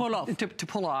thing, you know, pull off. To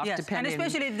pull off. Yes, depending. and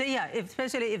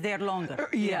especially if they're longer.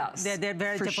 Yes, they're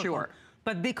very for difficult. sure.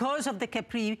 But because of the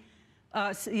capri,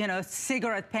 you know,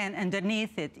 cigarette pen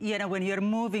underneath it, you know, when you're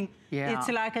moving, it's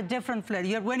like a different flair.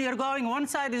 When you're going, one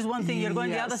side is one thing, you're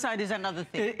going the other side is another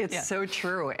thing. It's so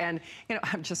true. And, you know,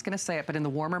 I'm just going to say it, but in the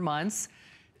warmer months,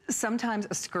 sometimes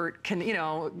a skirt can, you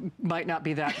know, might not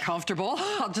be that comfortable.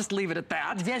 I'll just leave it at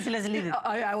that. Yes, let's leave it.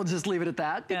 I will just leave it at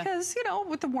that because, you know,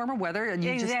 with the warmer weather, and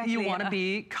you want to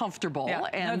be comfortable.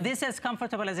 And no, this is as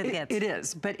comfortable as it gets. It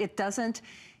is, but it doesn't,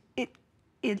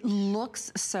 it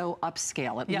looks so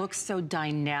upscale. It looks so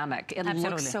dynamic. It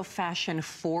looks so fashion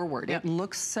forward. It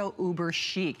looks so uber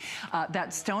chic.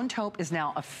 That stone taupe is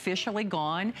now officially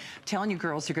gone. I'm telling you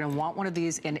girls, you're gonna want one of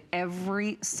these in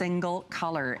every single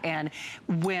color. And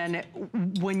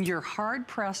when you're hard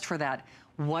pressed for that,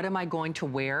 what am I going to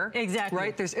wear? Exactly.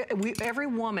 Right? There's every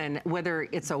woman, whether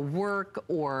it's a work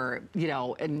or, you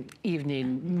know, an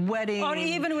evening wedding. Or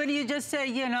even when you just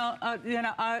say,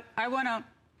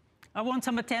 I want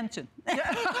some attention.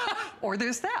 Or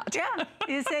there's that. Yeah.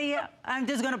 You say, I'm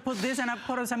just going to put this, and I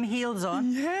put some heels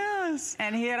on. Yes.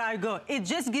 And here I go. It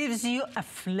just gives you a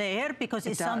flair because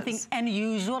it's something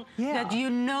unusual that you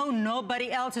know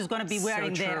nobody else is going to be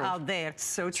wearing out there.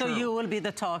 So true. So you will be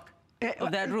the talk.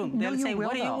 of that room. They'll say,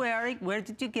 what are you wearing? Where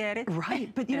did you get it? Right,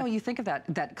 but you know, you think of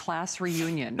that class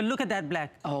reunion. But look at that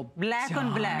black. Oh, black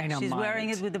on black. Dynamite. She's wearing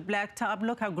it with the black top.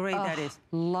 Look how great that is.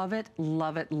 Love it,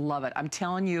 love it, love it. I'm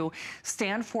telling you,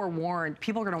 stand forewarned,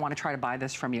 people are gonna wanna try to buy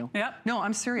this from you. Yep. No,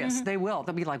 I'm serious, they will.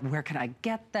 They'll be like, where can I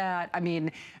get that? I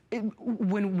mean,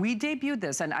 when we debuted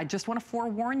this, and I just wanna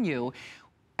forewarn you,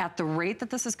 at the rate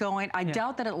that this is going, I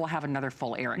doubt that it will have another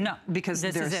full airing. No, because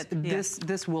this is it.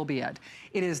 This will be it.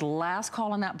 It is last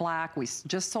call on that black. We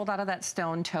just sold out of that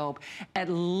stone taupe. At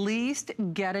least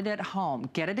get it at home.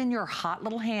 Get it in your hot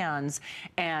little hands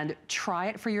and try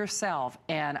it for yourself.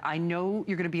 And I know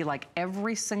you're gonna be like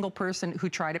every single person who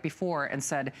tried it before and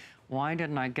said, why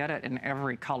didn't I get it in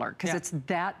every color? Because it's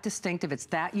that distinctive, it's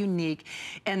that unique.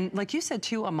 And like you said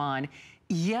too, Iman,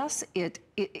 yes,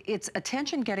 it's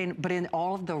attention-getting, but in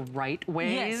all of the right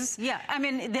ways. Yes, yeah. I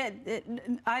mean,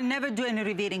 I never do any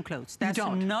revealing clothes. That's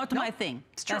not my thing.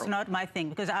 It's true. That's not my thing,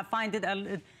 because I find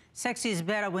it sexy is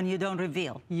better when you don't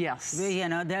reveal. Yes. You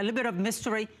know, there's a little bit of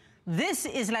mystery. This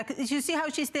is like, you see how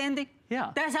she's standing?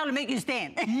 Yeah. That's how to make you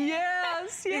stand.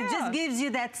 Yes, yeah. It just gives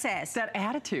you that sass. That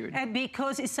attitude. And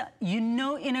because it's, you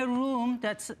know, in a room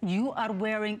that's, you are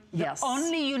wearing the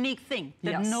only unique thing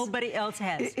that nobody else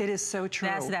has. It is so true.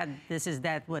 That's that, this is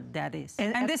that, what that is.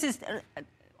 And this is,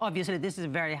 obviously, this is a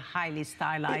very highly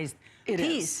stylized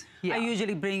piece. Yeah. I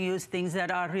usually bring you things that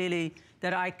are really,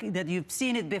 that you've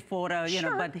seen it before, you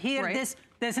know, but here,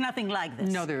 there's nothing like this.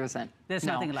 No, there isn't. There's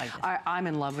nothing like this. I'm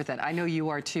in love with it. I know you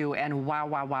are too. And wow,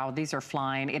 wow, wow, these are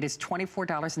flying. It is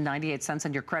 $24.98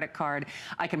 on your credit card.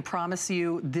 I can promise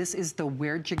you this is the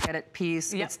where'd you get it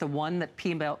piece. It's the one that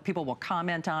people will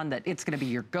comment on, that it's going to be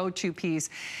your go-to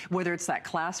piece. Whether it's that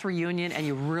class reunion and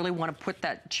you really want to put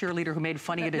that cheerleader who made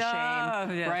fun of you to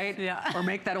shame, right? Yeah. Or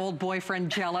make that old boyfriend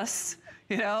jealous.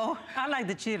 You know? I like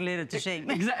the cheerleader to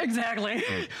shame. Exactly.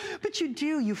 But you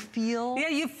do, you feel... Yeah,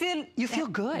 you feel... You feel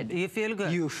good. You feel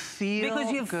good. You feel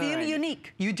because you feel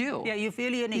unique. You do. Yeah, you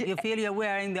feel unique. You feel you're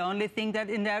wearing the only thing that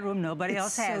in that room nobody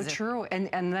else has. It's so true.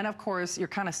 And then, of course, your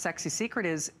kind of sexy secret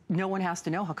is no one has to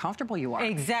know how comfortable you are.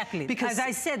 Exactly. Because, as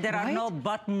I said, there are no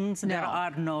buttons, there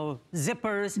are no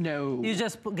zippers. No. You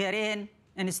just get in.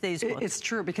 And it stays put. It's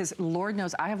true, because Lord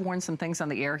knows I have worn some things on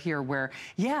the air here where,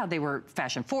 yeah, they were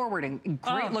fashion forward and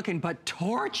great looking, but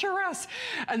torturous.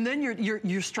 And then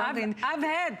you're struggling. I've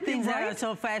had things that are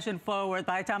so fashion forward.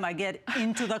 By the time I get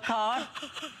into the car,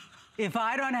 if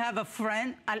I don't have a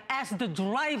friend, I'll ask the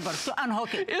driver to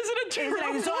unhook it. Isn't it true? It's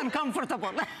like so uncomfortable.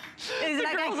 It's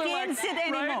like I can't sit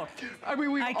anymore. I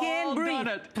mean, we've all done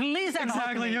it. Please unhook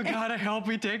Exactly. me. You gotta help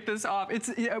me take this off.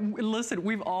 Listen,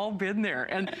 we've all been there,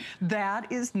 and that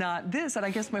is not this. And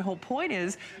I guess my whole point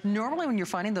is, normally when you're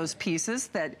finding those pieces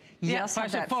that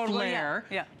have that flair.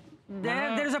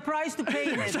 There's a price to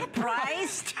pay. There's a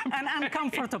price and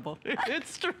uncomfortable.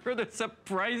 It's true. There's a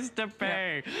price to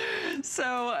pay.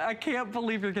 So I can't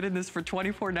believe you're getting this for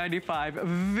 $24.95.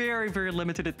 Very, very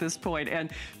limited at this point,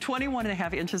 and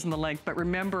 21.5 inches in the length. But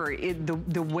remember,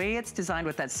 the way it's designed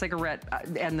with that cigarette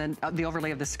and then the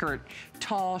overlay of the skirt,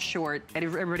 tall, short, and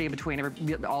everybody in between,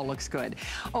 it all looks good.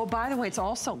 Oh, by the way, it's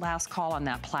also last call on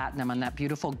that platinum, on that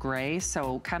beautiful gray.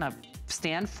 So kind of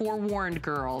stand forewarned,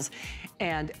 girls.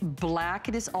 And black,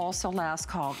 it is also last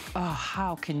call. Oh,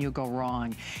 how can you go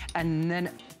wrong? And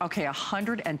then, okay,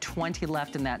 120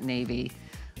 left in that navy.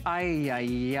 Ay,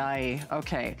 ay, ay.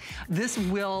 Okay. This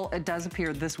will, it does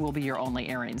appear this will be your only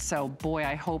airing. So, boy,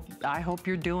 I hope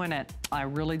you're doing it. I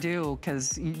really do,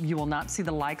 because you will not see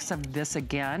the likes of this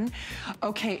again.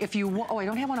 Okay, if you, I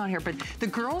don't have one on here, but the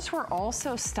girls were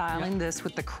also styling this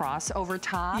with the crossover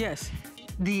top. Yes.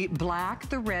 The black,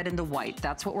 the red, and the white.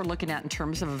 That's what we're looking at in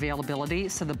terms of availability.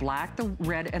 So the black, the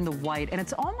red, and the white. And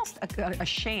it's almost a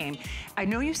shame. I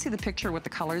know you see the picture with the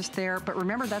colors there, but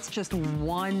remember, that's just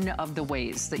one of the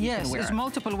ways that you can wear it. Yes, there's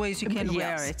multiple ways you can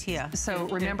wear it, So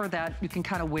remember that you can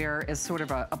kind of wear as sort of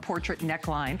a portrait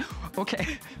neckline.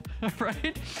 Okay,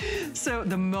 right? So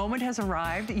the moment has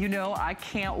arrived. You know, I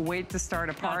can't wait to start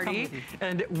a party.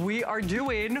 And we are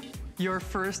doing your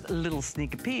first little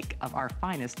sneak peek of our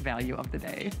finest value of the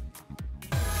day.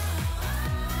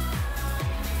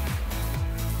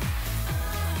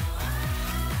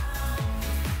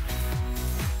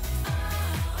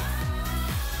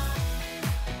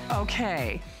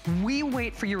 Okay, we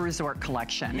wait for your resort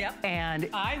collection. Yep. And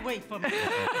I wait for my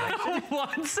resort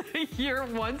collection.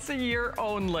 once a year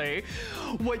only.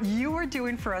 What you are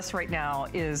doing for us right now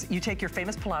is you take your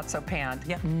famous palazzo pant,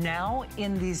 now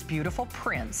in these beautiful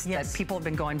prints that people have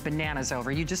been going bananas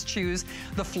over. You just choose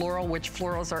the floral, which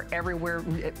florals are everywhere.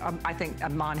 I think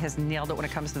Iman has nailed it when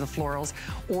it comes to the florals,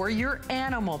 or your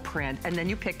animal print, and then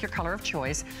you pick your color of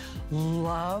choice.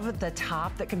 Love the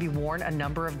top that can be worn a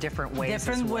number of different ways.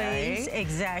 Different ways,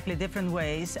 exactly, different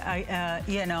ways.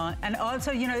 You know, and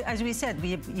also, you know, as we said,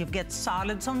 you get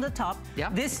solids on the top.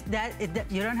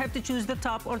 You don't have to choose the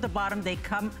top or the bottom. They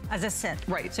come as a set.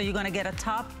 Right. So you're going to get a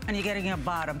top and you're getting a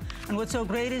bottom. And what's so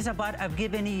great is about I've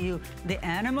given you the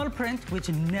animal print, which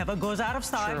never goes out of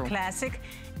style, classic,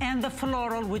 and the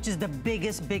floral, which is the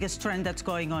biggest trend that's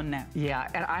going on now. Yeah,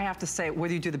 and I have to say,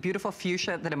 whether you do the beautiful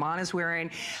fuchsia that Iman is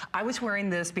wearing, I was wearing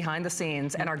this behind the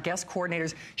scenes, and our guest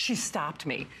coordinators, she stopped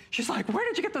me. She's like, where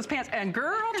did you get those pants? And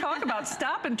girl, talk about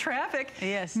stopping traffic.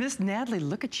 Yes. Miss Natalie,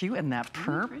 look at you in that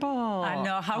purple. I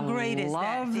know, how great is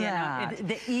that? Love that. You know,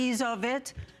 the ease of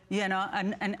it, you know,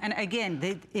 and again,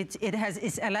 it's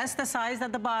elasticized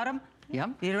at the bottom. Yep.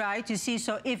 You're right, you see,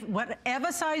 so if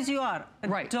whatever size you are,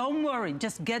 don't worry,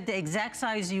 just get the exact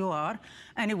size you are,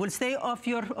 and it will stay off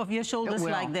your shoulders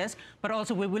like this, but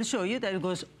also we will show you that it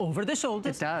goes over the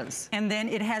shoulders. It does. And then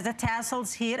it has the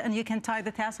tassels here, and you can tie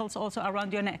the tassels also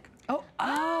around your neck. Oh.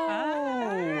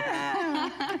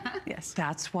 Yes.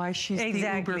 That's why she's the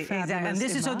uber fabulous Exactly. And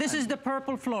this is, so Iman. this is the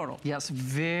purple floral. Yes,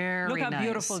 very nice. Look how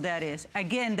beautiful that is.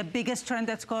 Again, the biggest trend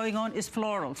that's going on is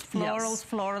florals. Florals,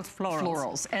 florals, florals.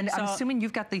 Florals. And I'm assuming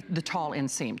you've got the tall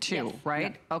inseam too,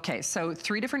 right? Yeah. Okay, so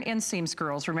 3 different inseams,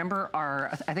 girls. Remember,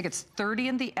 I think it's 30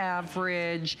 in the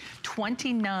average,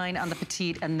 29 on the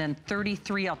petite, and then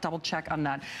 33, I'll double check on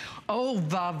that. Oh,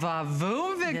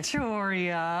 va-va-voom,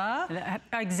 Victoria.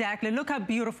 Exactly. Look how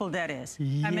beautiful that is.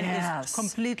 Yes. I mean, it's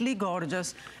completely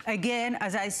gorgeous. Again,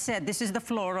 as I said, this is the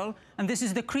floral, and this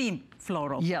is the cream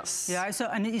floral. Yes. Yeah.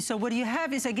 So what you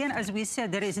have is, again, as we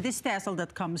said, there is this tassel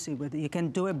that comes with it. You can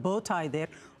do a bow tie there,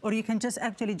 or you can just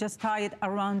tie it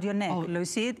around your neck. You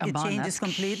see it? It changes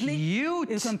completely. Cute.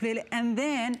 It's completely, and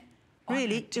then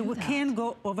really it can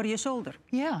go over your shoulder.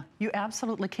 Yeah, you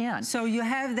absolutely can. So you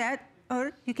have that,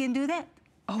 or you can do that.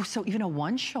 Oh, so even a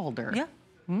one shoulder. Yeah.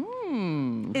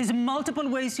 There's multiple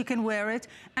ways you can wear it.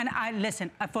 And listen,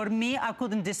 for me, I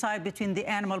couldn't decide between the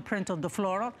animal print or the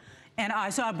floral. And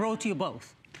so I brought you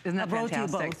both. Isn't that fantastic? I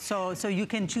brought you both. So you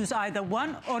can choose either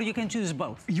one or you can choose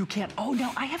both. You can. Oh,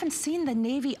 no, I haven't seen the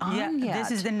navy on yet.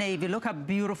 This is the navy. Look how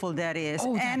beautiful that is.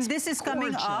 Oh, and that's this is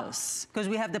coming up gorgeous. because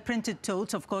we have the printed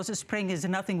totes. Of course, spring is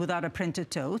nothing without a printed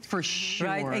tote. For sure.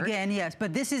 Right, again, yes.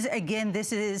 But this is, again,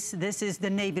 this is the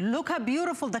navy. Look how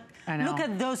beautiful. Look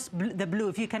at the blue.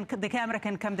 If you can, the camera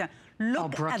can come down.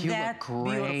 Look Brooke, at you that. look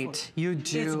great. Beautiful. You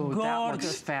do. It's gorgeous. That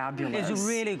looks fabulous. It's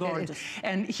really gorgeous.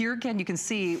 And here again, you can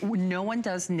see no one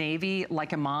does navy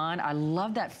like Iman. I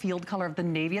love that field color of the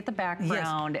navy at the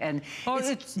background, and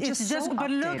it's just so but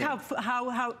look updated.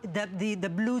 how the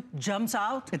blue jumps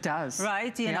out. It does.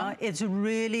 Right? You know, it's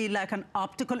really like an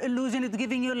optical illusion. It's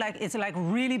giving you it's like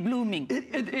really blooming.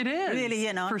 It is. Really,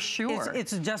 you know. For sure.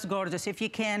 It's just gorgeous. If you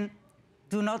can,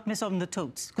 do not miss on the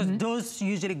totes, because those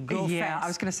usually go fast. Yeah, I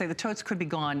was going to say the totes could be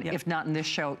gone, if not in this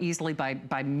show, easily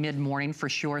by mid-morning for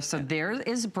sure. So there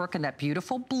is Brooke in that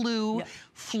beautiful blue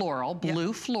floral,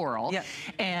 floral.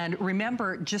 And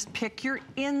remember, just pick your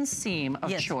inseam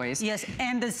of choice. Yes,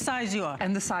 and the size you are.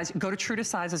 And the size. Go to true to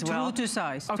size as well. True to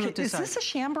size. Okay, true to is size. this a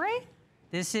chambray?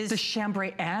 This is the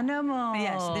chambray animal.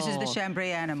 Yes, this is the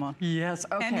chambray animal. Yes,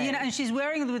 okay. And you know, and she's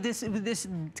wearing it with this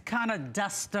kind of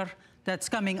duster that's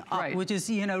coming up, which is,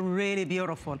 you know, really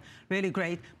beautiful, really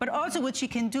great. But also what she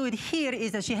can do it here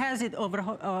is that she has it over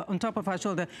on top of her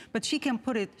shoulder, but she can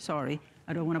put it, sorry,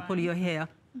 I don't want to pull your hair.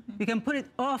 You can put it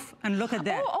off and look at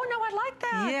that. Oh no, I like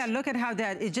that. Yeah, look at how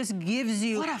that, it just gives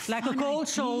you like a cold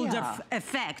shoulder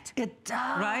effect. It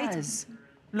does. Right?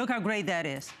 Look how great that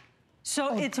is.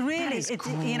 So it's really,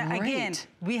 you know, again,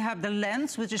 we have the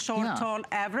length, which is short, tall,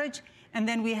 average, and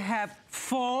then we have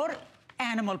 4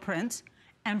 animal prints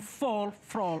and 4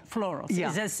 florals.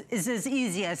 Yeah. It's as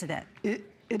easy as that.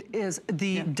 It is.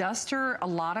 The duster, a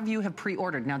lot of you have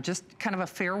pre-ordered. Now, just kind of a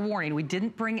fair warning, we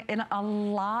didn't bring in a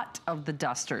lot of the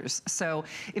dusters. So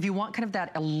if you want kind of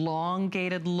that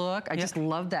elongated look, I just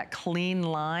love that clean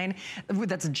line.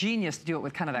 That's genius to do it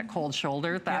with kind of that cold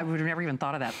shoulder. I would have never even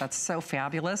thought of that. That's so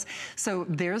fabulous. So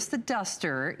there's the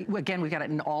duster. Again, we got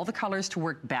it in all the colors to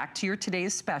work back to your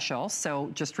today's special.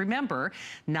 So just remember,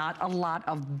 not a lot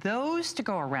of those to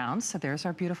go around. So there's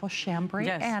our beautiful chambray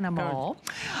animal.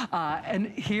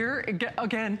 And here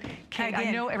again, Kate,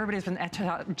 I know everybody's been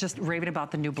just raving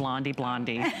about the new Blondie.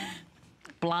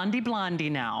 Blondie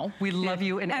now. We love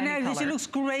you in any color. And she looks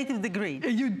great with the green.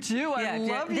 You do. I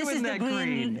love you in that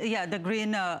green. Yeah, the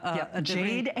green.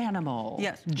 Jade animal.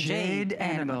 Yes. Jade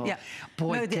animal. Yeah.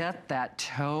 Boy, get that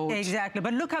tote. Exactly.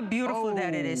 But look how beautiful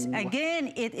that it is.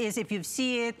 Again, it is, if you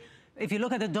see it, if you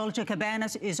look at the Dolce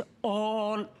Cabana's, is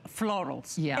all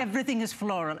florals. Yeah. Everything is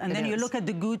floral. And then you look at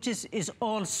the Gucci's, is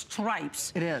all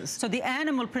stripes. It is. So the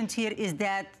animal print here is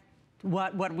that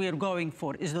what we're going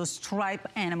for, is those stripe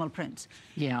animal prints.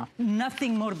 Yeah.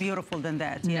 Nothing more beautiful than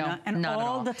that, you know? And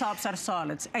all the tops are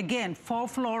solids. Again, 4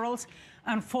 florals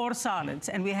and 4 solids.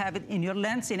 And we have it in your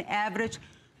lengths, in average,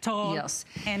 tall,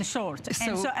 and short.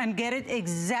 And get it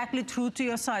exactly true to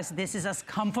your size. This is as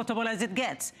comfortable as it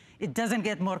gets. It doesn't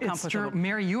get more comfortable. It's true.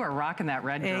 Mary, you are rocking that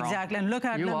red, girl. Exactly. And look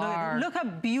how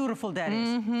beautiful that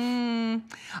is.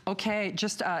 Okay,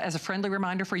 just as a friendly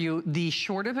reminder for you, the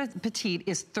short of a petite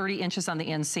is 30 inches on the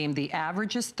inseam. The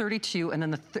average is 32, and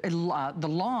then the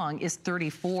long is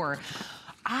 34.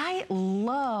 I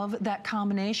love that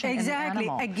combination.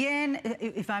 Exactly. Again,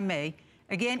 if I may,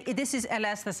 again, this is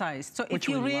elasticized. So if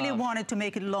you really wanted to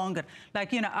make it longer,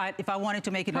 like, you know, if I wanted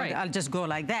to make it longer, I'll just go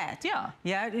like that. Yeah.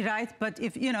 Yeah, right? But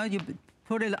if, you know, you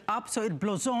put it up so it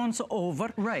blazons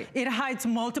over. Right. It hides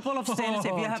multiple of stains.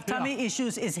 If you have tummy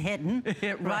issues, it's hidden.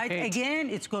 Right. Again,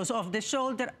 it goes off the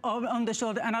shoulder, on the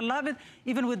shoulder. And I love it,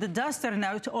 even with the duster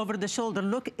now, it's over the shoulder.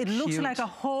 Look, it looks like a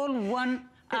whole one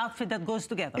outfit that goes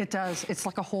together. It does. It's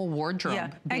like a whole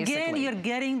wardrobe, basically. Again, you're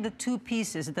getting the 2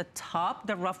 pieces, the top,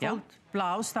 the ruffled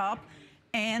blouse top,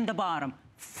 and the bottom.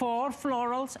 4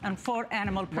 florals and 4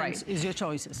 animal prints is your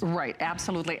choices. Right,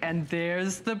 absolutely. And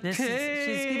there's the pink.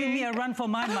 She's giving me a run for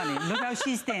my money. Look how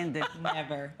she's standing.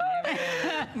 Never.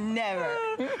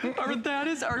 That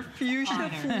is our fuchsia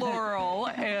floral.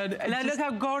 And look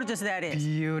how gorgeous that is.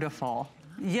 Beautiful.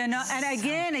 You know, and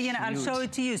again, you know, I'll show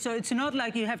it to you. So it's not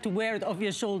like you have to wear it off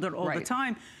your shoulder all the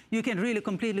time. You can really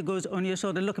completely go on your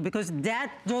shoulder. Look, because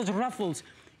those ruffles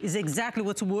is exactly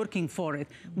what's working for it.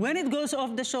 When it goes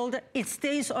off the shoulder, it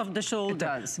stays off the shoulder.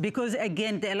 It does. Because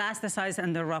again, the elasticize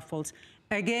and the ruffles.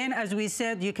 Again, as we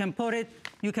said, you can put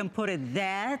it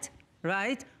that,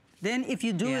 right? Then if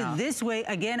you do it this way,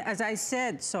 again, as I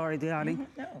said, sorry, darling,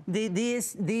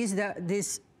 this,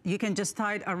 you can just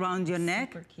tie it around your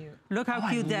neck. Super cute. Look how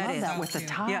cute that is. That with the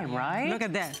tie, right? Look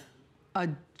at that.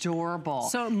 Adorable.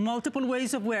 So multiple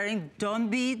ways of wearing. Don't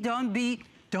be shy.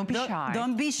 Don't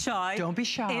be shy. Don't be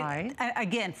shy.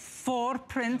 Again, 4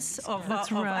 prints of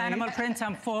animal prints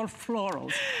and 4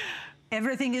 florals.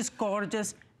 Everything is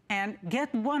gorgeous. And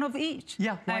get one of each.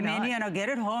 Yeah, why I mean, not? you know, get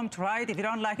it home, try it if you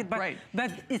don't like it.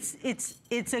 But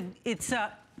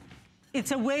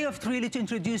it's a way of really to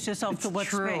introduce yourself to what's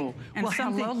great. And well,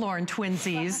 hello, Lauren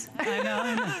Twinsies. I know.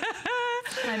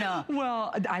 I know.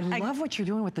 Well, I love what you're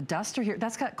doing with the duster here.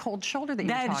 That's got cold shoulder that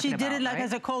you're talking about, She did it like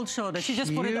as a cold shoulder. She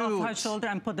just put it off her shoulder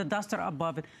and put the duster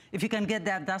above it. If you can get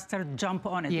that duster, jump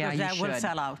on it. Yeah, because that will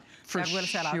sell out. That will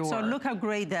sell out. So look how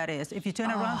great that is. If you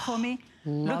turn around for me,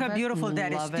 look how beautiful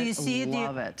that is. Do you see it?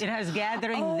 It has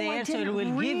gathering there, so it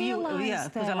will give you,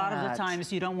 because a lot of the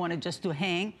times you don't want it just to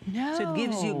hang. No. So it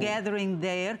gives you gathering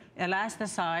there,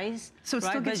 elasticize. So it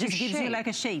still gives you like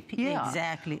a shape. Yeah.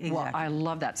 Exactly. Well, I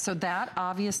love that. So that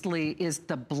obviously is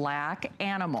the black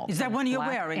animal. Is that one you're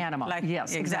wearing? Animal. Like,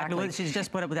 yes, exactly. She's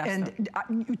just put up with that stuff.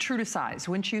 And true to size,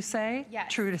 wouldn't you say?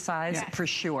 Yes. True to size, for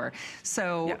sure.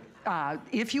 So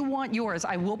if you want yours,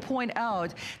 I will point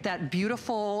out that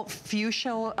beautiful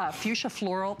fuchsia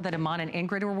floral that Iman and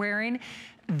Ingrid are wearing.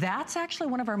 That's actually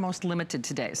one of our most limited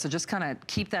today. So just kind of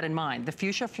keep that in mind. The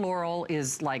fuchsia floral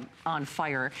is like on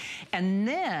fire. And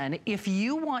then if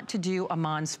you want to do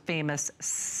Iman's famous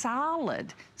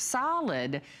solid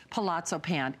palazzo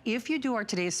pant, if you do our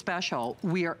today's special,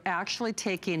 we are actually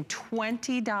taking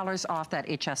 $20 off that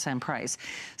HSN price.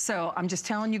 So I'm just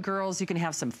telling you girls, you can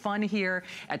have some fun here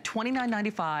at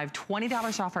 $29.95,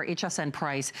 $20 off our HSN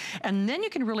price. And then you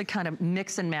can really kind of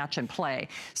mix and match and play.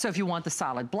 So if you want the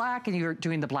solid black and you're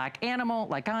doing the black animal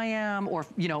like I am, or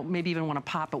you know, maybe even want to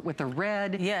pop it with the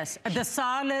red. Yes, the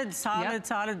solid,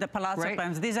 the palazzo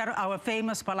pants. These are our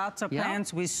famous palazzo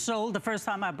pants. We sold, the first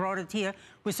time I brought it here,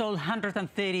 we sold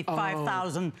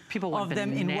 135,000 of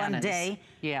them in one day.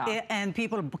 Yeah. And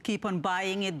people keep on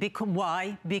buying it.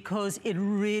 Why? Because it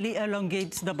really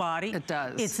elongates the body. It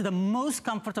does. It's the most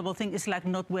comfortable thing. It's like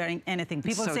not wearing anything.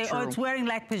 People say, oh, it's wearing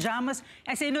like pajamas.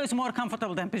 I say, no, it's more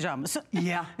comfortable than pajamas.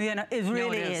 Yeah. You know, it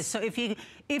really is. So if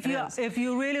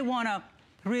you really want to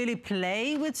really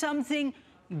play with something,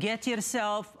 get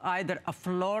yourself either a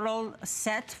floral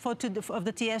set of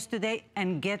the TS today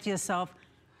and get yourself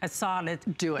a solid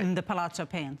Do it. in the palazzo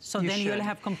pants. So then should. you'll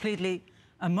have completely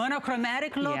a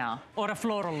monochromatic look or a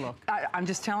floral look. I'm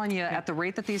just telling you, at the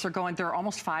rate that these are going, there are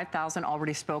almost 5,000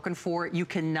 already spoken for. You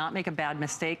cannot make a bad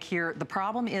mistake here. The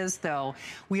problem is, though,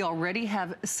 we already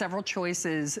have several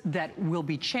choices that will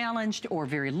be challenged or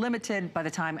very limited by the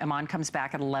time Iman comes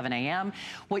back at 11 a.m.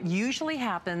 What usually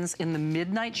happens in the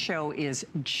midnight show is,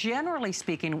 generally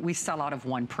speaking, we sell out of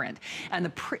one print.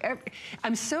 And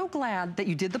I'm so glad that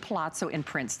you did the palazzo in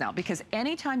prints now, because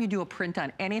anytime you do a print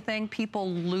on anything, people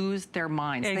lose their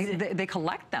mind. They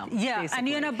collect them. Yeah, basically. and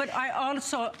you know, but I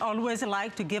also always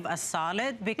like to give a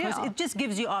solid because it just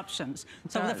gives you options.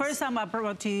 So the first time I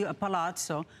brought to you a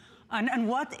palazzo, and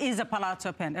what is a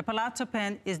palazzo pen? A palazzo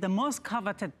pen is the most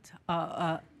coveted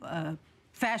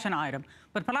fashion item,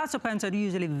 but palazzo pens are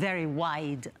usually very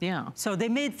wide. Yeah. So they're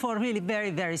made for really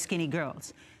very, very skinny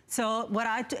girls. So what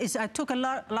I took a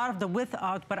lot of the width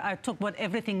out, but I took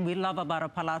everything we love about a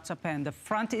palazzo pen. The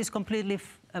front is completely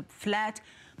flat,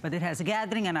 but it has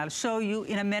gathering, and I'll show you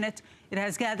in a minute. It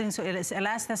has gathering, so it is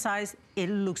elasticized. It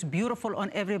looks beautiful on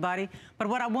everybody. But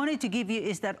what I wanted to give you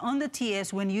is that on the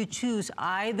TS, when you choose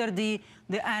either the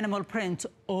animal print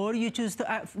or you choose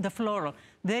the floral,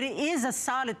 there is a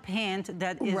solid pant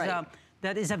that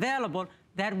is available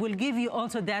that will give you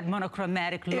also that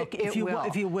monochromatic look if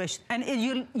you wish. And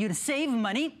you'll save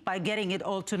money by getting it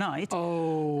all tonight.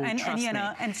 Oh, and you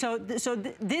know, and so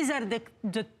these are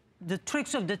the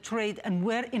tricks of the trade and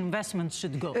where investments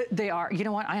should go. They are. You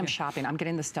know what? I am shopping. I'm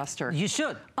getting this duster. You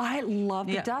should. I love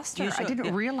the duster. I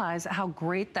didn't realize how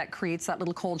great that creates that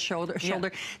little cold shoulder.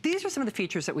 These are some of the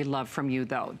features that we love from you,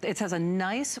 though. It has a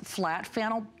nice flat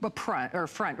flannel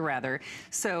front rather.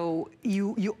 So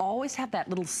you always have that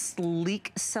little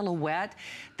sleek silhouette,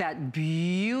 that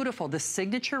beautiful, the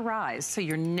signature rise. So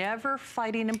you're never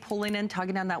fighting and pulling and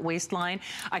tugging on that waistline.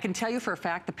 I can tell you for a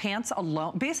fact, the pants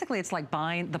alone, basically it's like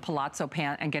buying the palazzo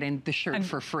pant and getting the shirt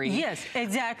for free. Yes,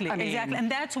 exactly, exactly.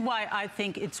 And that's why I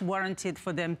think it's warranted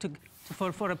for them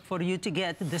for you to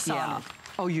get the solid.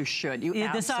 Yeah. Oh, you should. You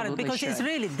absolutely the solid, because should. it's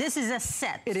really, this is a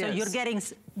set. So you're getting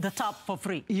the top for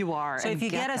free. You are. So if you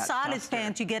get a solid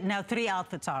pant, you get now 3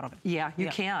 outfits out of it. Yeah, you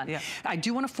can. Yeah. I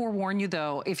do want to forewarn you,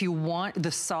 though, if you want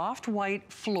the soft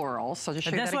white floral, so just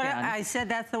show you that again. That's what I said,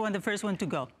 that's the first one to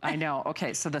go. I know.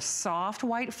 Okay, so the soft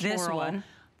white floral. This one.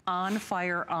 On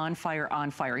fire, on fire, on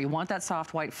fire. You want that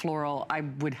soft white floral, I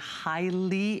would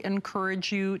highly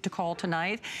encourage you to call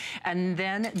tonight. And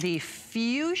then the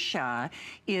fuchsia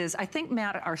is, I think,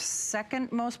 Matt, our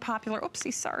second most popular,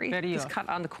 oopsie, sorry, just cut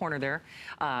on the corner there,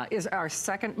 is our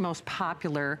second most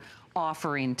popular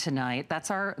offering tonight.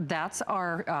 That's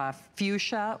our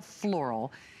fuchsia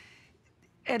floral.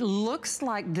 It looks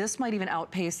like this might even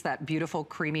outpace that beautiful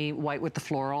creamy white with the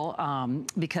floral,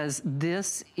 because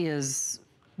this is,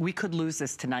 we could lose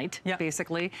this tonight,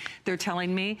 basically, they're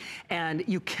telling me, and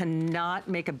you cannot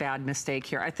make a bad mistake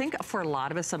here. I think for a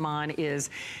lot of us, Iman, is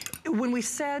when we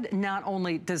said not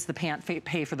only does the pant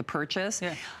pay for the purchase,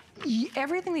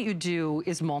 everything that you do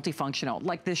is multifunctional.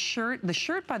 Like this shirt,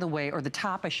 by the way, or the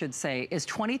top, I should say, is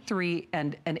 23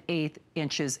 1/8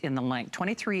 inches in the length.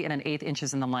 23 1/8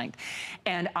 inches in the length.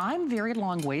 And I'm very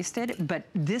long-waisted, but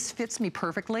this fits me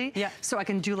perfectly. Yeah. So I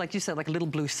can do, like you said, like a little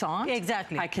blouson.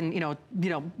 Exactly. I can, you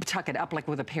know, tuck it up like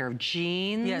with a pair of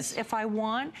jeans if I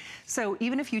want. So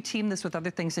even if you team this with other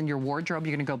things in your wardrobe,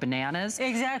 you're gonna go bananas.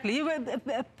 Exactly. You have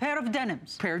a pair of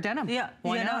denims. Pair of denim. Yeah.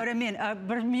 Why you know what I mean?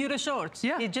 Bermuda shorts.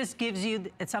 Yeah. It just gives you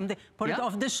something, put it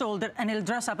off the shoulder, and it'll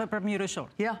dress up a Bermuda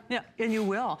short. Yeah, and you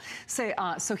will. Say,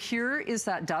 so here is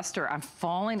that duster. I'm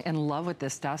falling in love with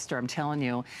this duster, I'm telling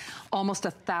you. Almost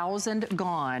 1,000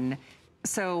 gone.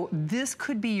 So this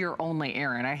could be your only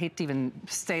errand. I hate to even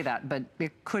say that, but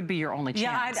it could be your only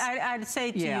chance. Yeah, I'd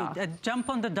say to you, jump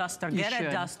on the duster, get a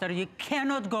duster. You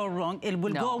cannot go wrong. It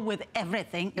will go with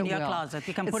everything in your closet.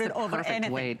 You can put it over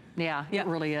anything. Weight. Yeah, it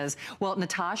really is. Well,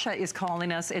 Natasha is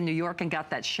calling us in New York and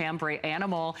got that chambray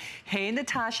animal. Hey,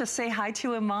 Natasha, say hi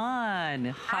to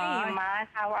Iman. Hi, Iman.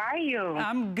 How are you?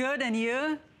 I'm good, and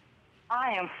you?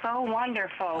 I am so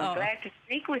wonderful. Glad to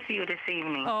speak with you this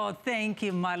evening. Oh, thank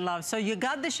you, my love. So you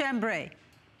got the chambray?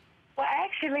 Well,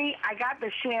 actually, I got the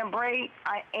chambray,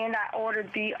 and I ordered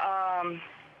the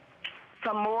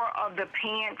some more of the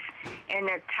pants and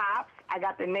the tops. I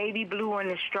got the navy blue and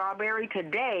the strawberry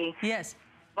today. Yes.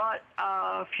 But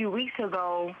a few weeks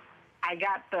ago, I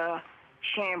got the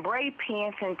chambray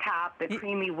pants and top, the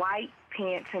creamy white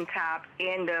pants and top,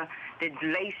 and the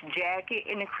lace jacket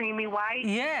in the creamy white.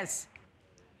 Yes.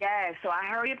 Yeah, so I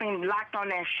hurried up and locked on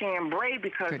that chambray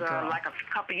because like a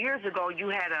couple years ago, you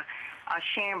had a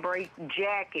chambray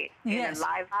jacket in a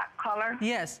lilac color.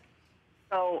 Yes.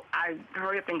 So I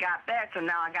hurried up and got that, so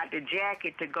now I got the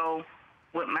jacket to go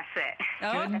with my set.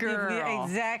 Oh, good girl.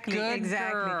 Exactly, good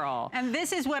exactly. Girl. And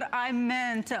this is what I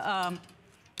meant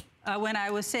when I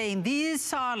was saying these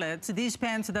solids, these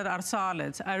pants that are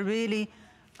solids, are really,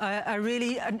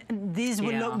 these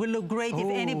will look great if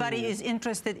anybody is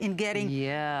interested in getting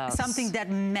something that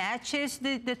matches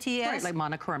the TS. Right, like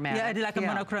monochromatic. Yeah, like a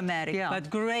monochromatic. Yeah. But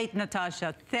great,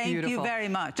 Natasha. Thank you very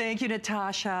much. Thank you,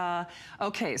 Natasha.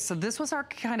 Okay, so this was our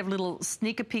kind of little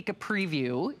sneak-a-peek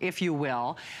preview, if you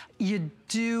will. You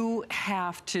do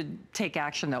have to take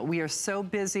action, though. We are so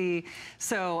busy.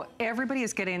 So everyone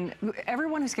who's getting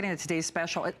a Today's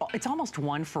Special, it's almost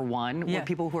 1 for 1. Where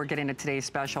people who are getting a Today's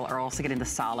Special are also getting the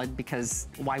solid, because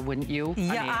why wouldn't you?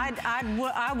 Yeah,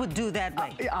 I would do that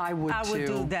way. I would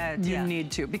do that. You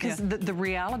need to, because the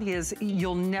reality is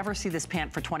you'll never see this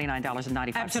pant for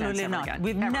 $29.95. Absolutely not. Again.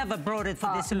 We've never brought it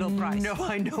for this low price. No,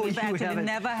 I know We've you actually haven't.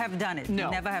 never have done it. No.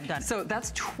 Never have done it. So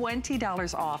that's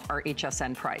 $20 off our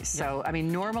HSN price. So, I mean,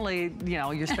 normally, you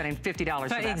know, you're spending $50 for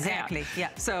that exactly,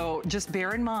 pant. So just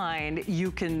bear in mind,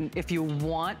 you can, if you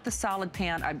want the solid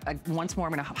pant, once more,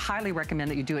 I'm going to highly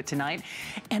recommend that you do it tonight.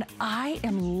 And I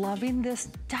am loving this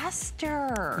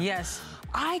duster. Yes.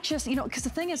 I just, you know, because the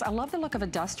thing is, I love the look of a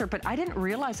duster, but I didn't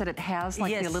realize that it has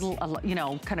like the little, you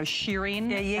know, kind of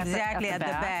shearing exactly, at the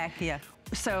back. Yeah.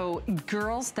 So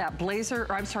girls, that blazer,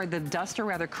 or I'm sorry, the duster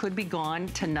rather, could be gone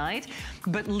tonight,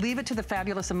 but leave it to the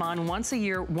fabulous Iman. Once a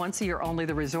year only,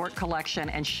 the resort collection,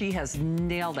 and she has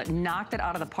nailed it, knocked it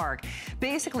out of the park.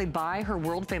 Basically, buy her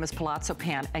world famous palazzo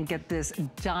pant and get this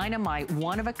dynamite,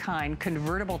 one-of-a-kind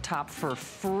convertible top for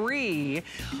free.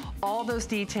 All those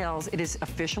details, it is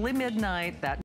officially midnight. That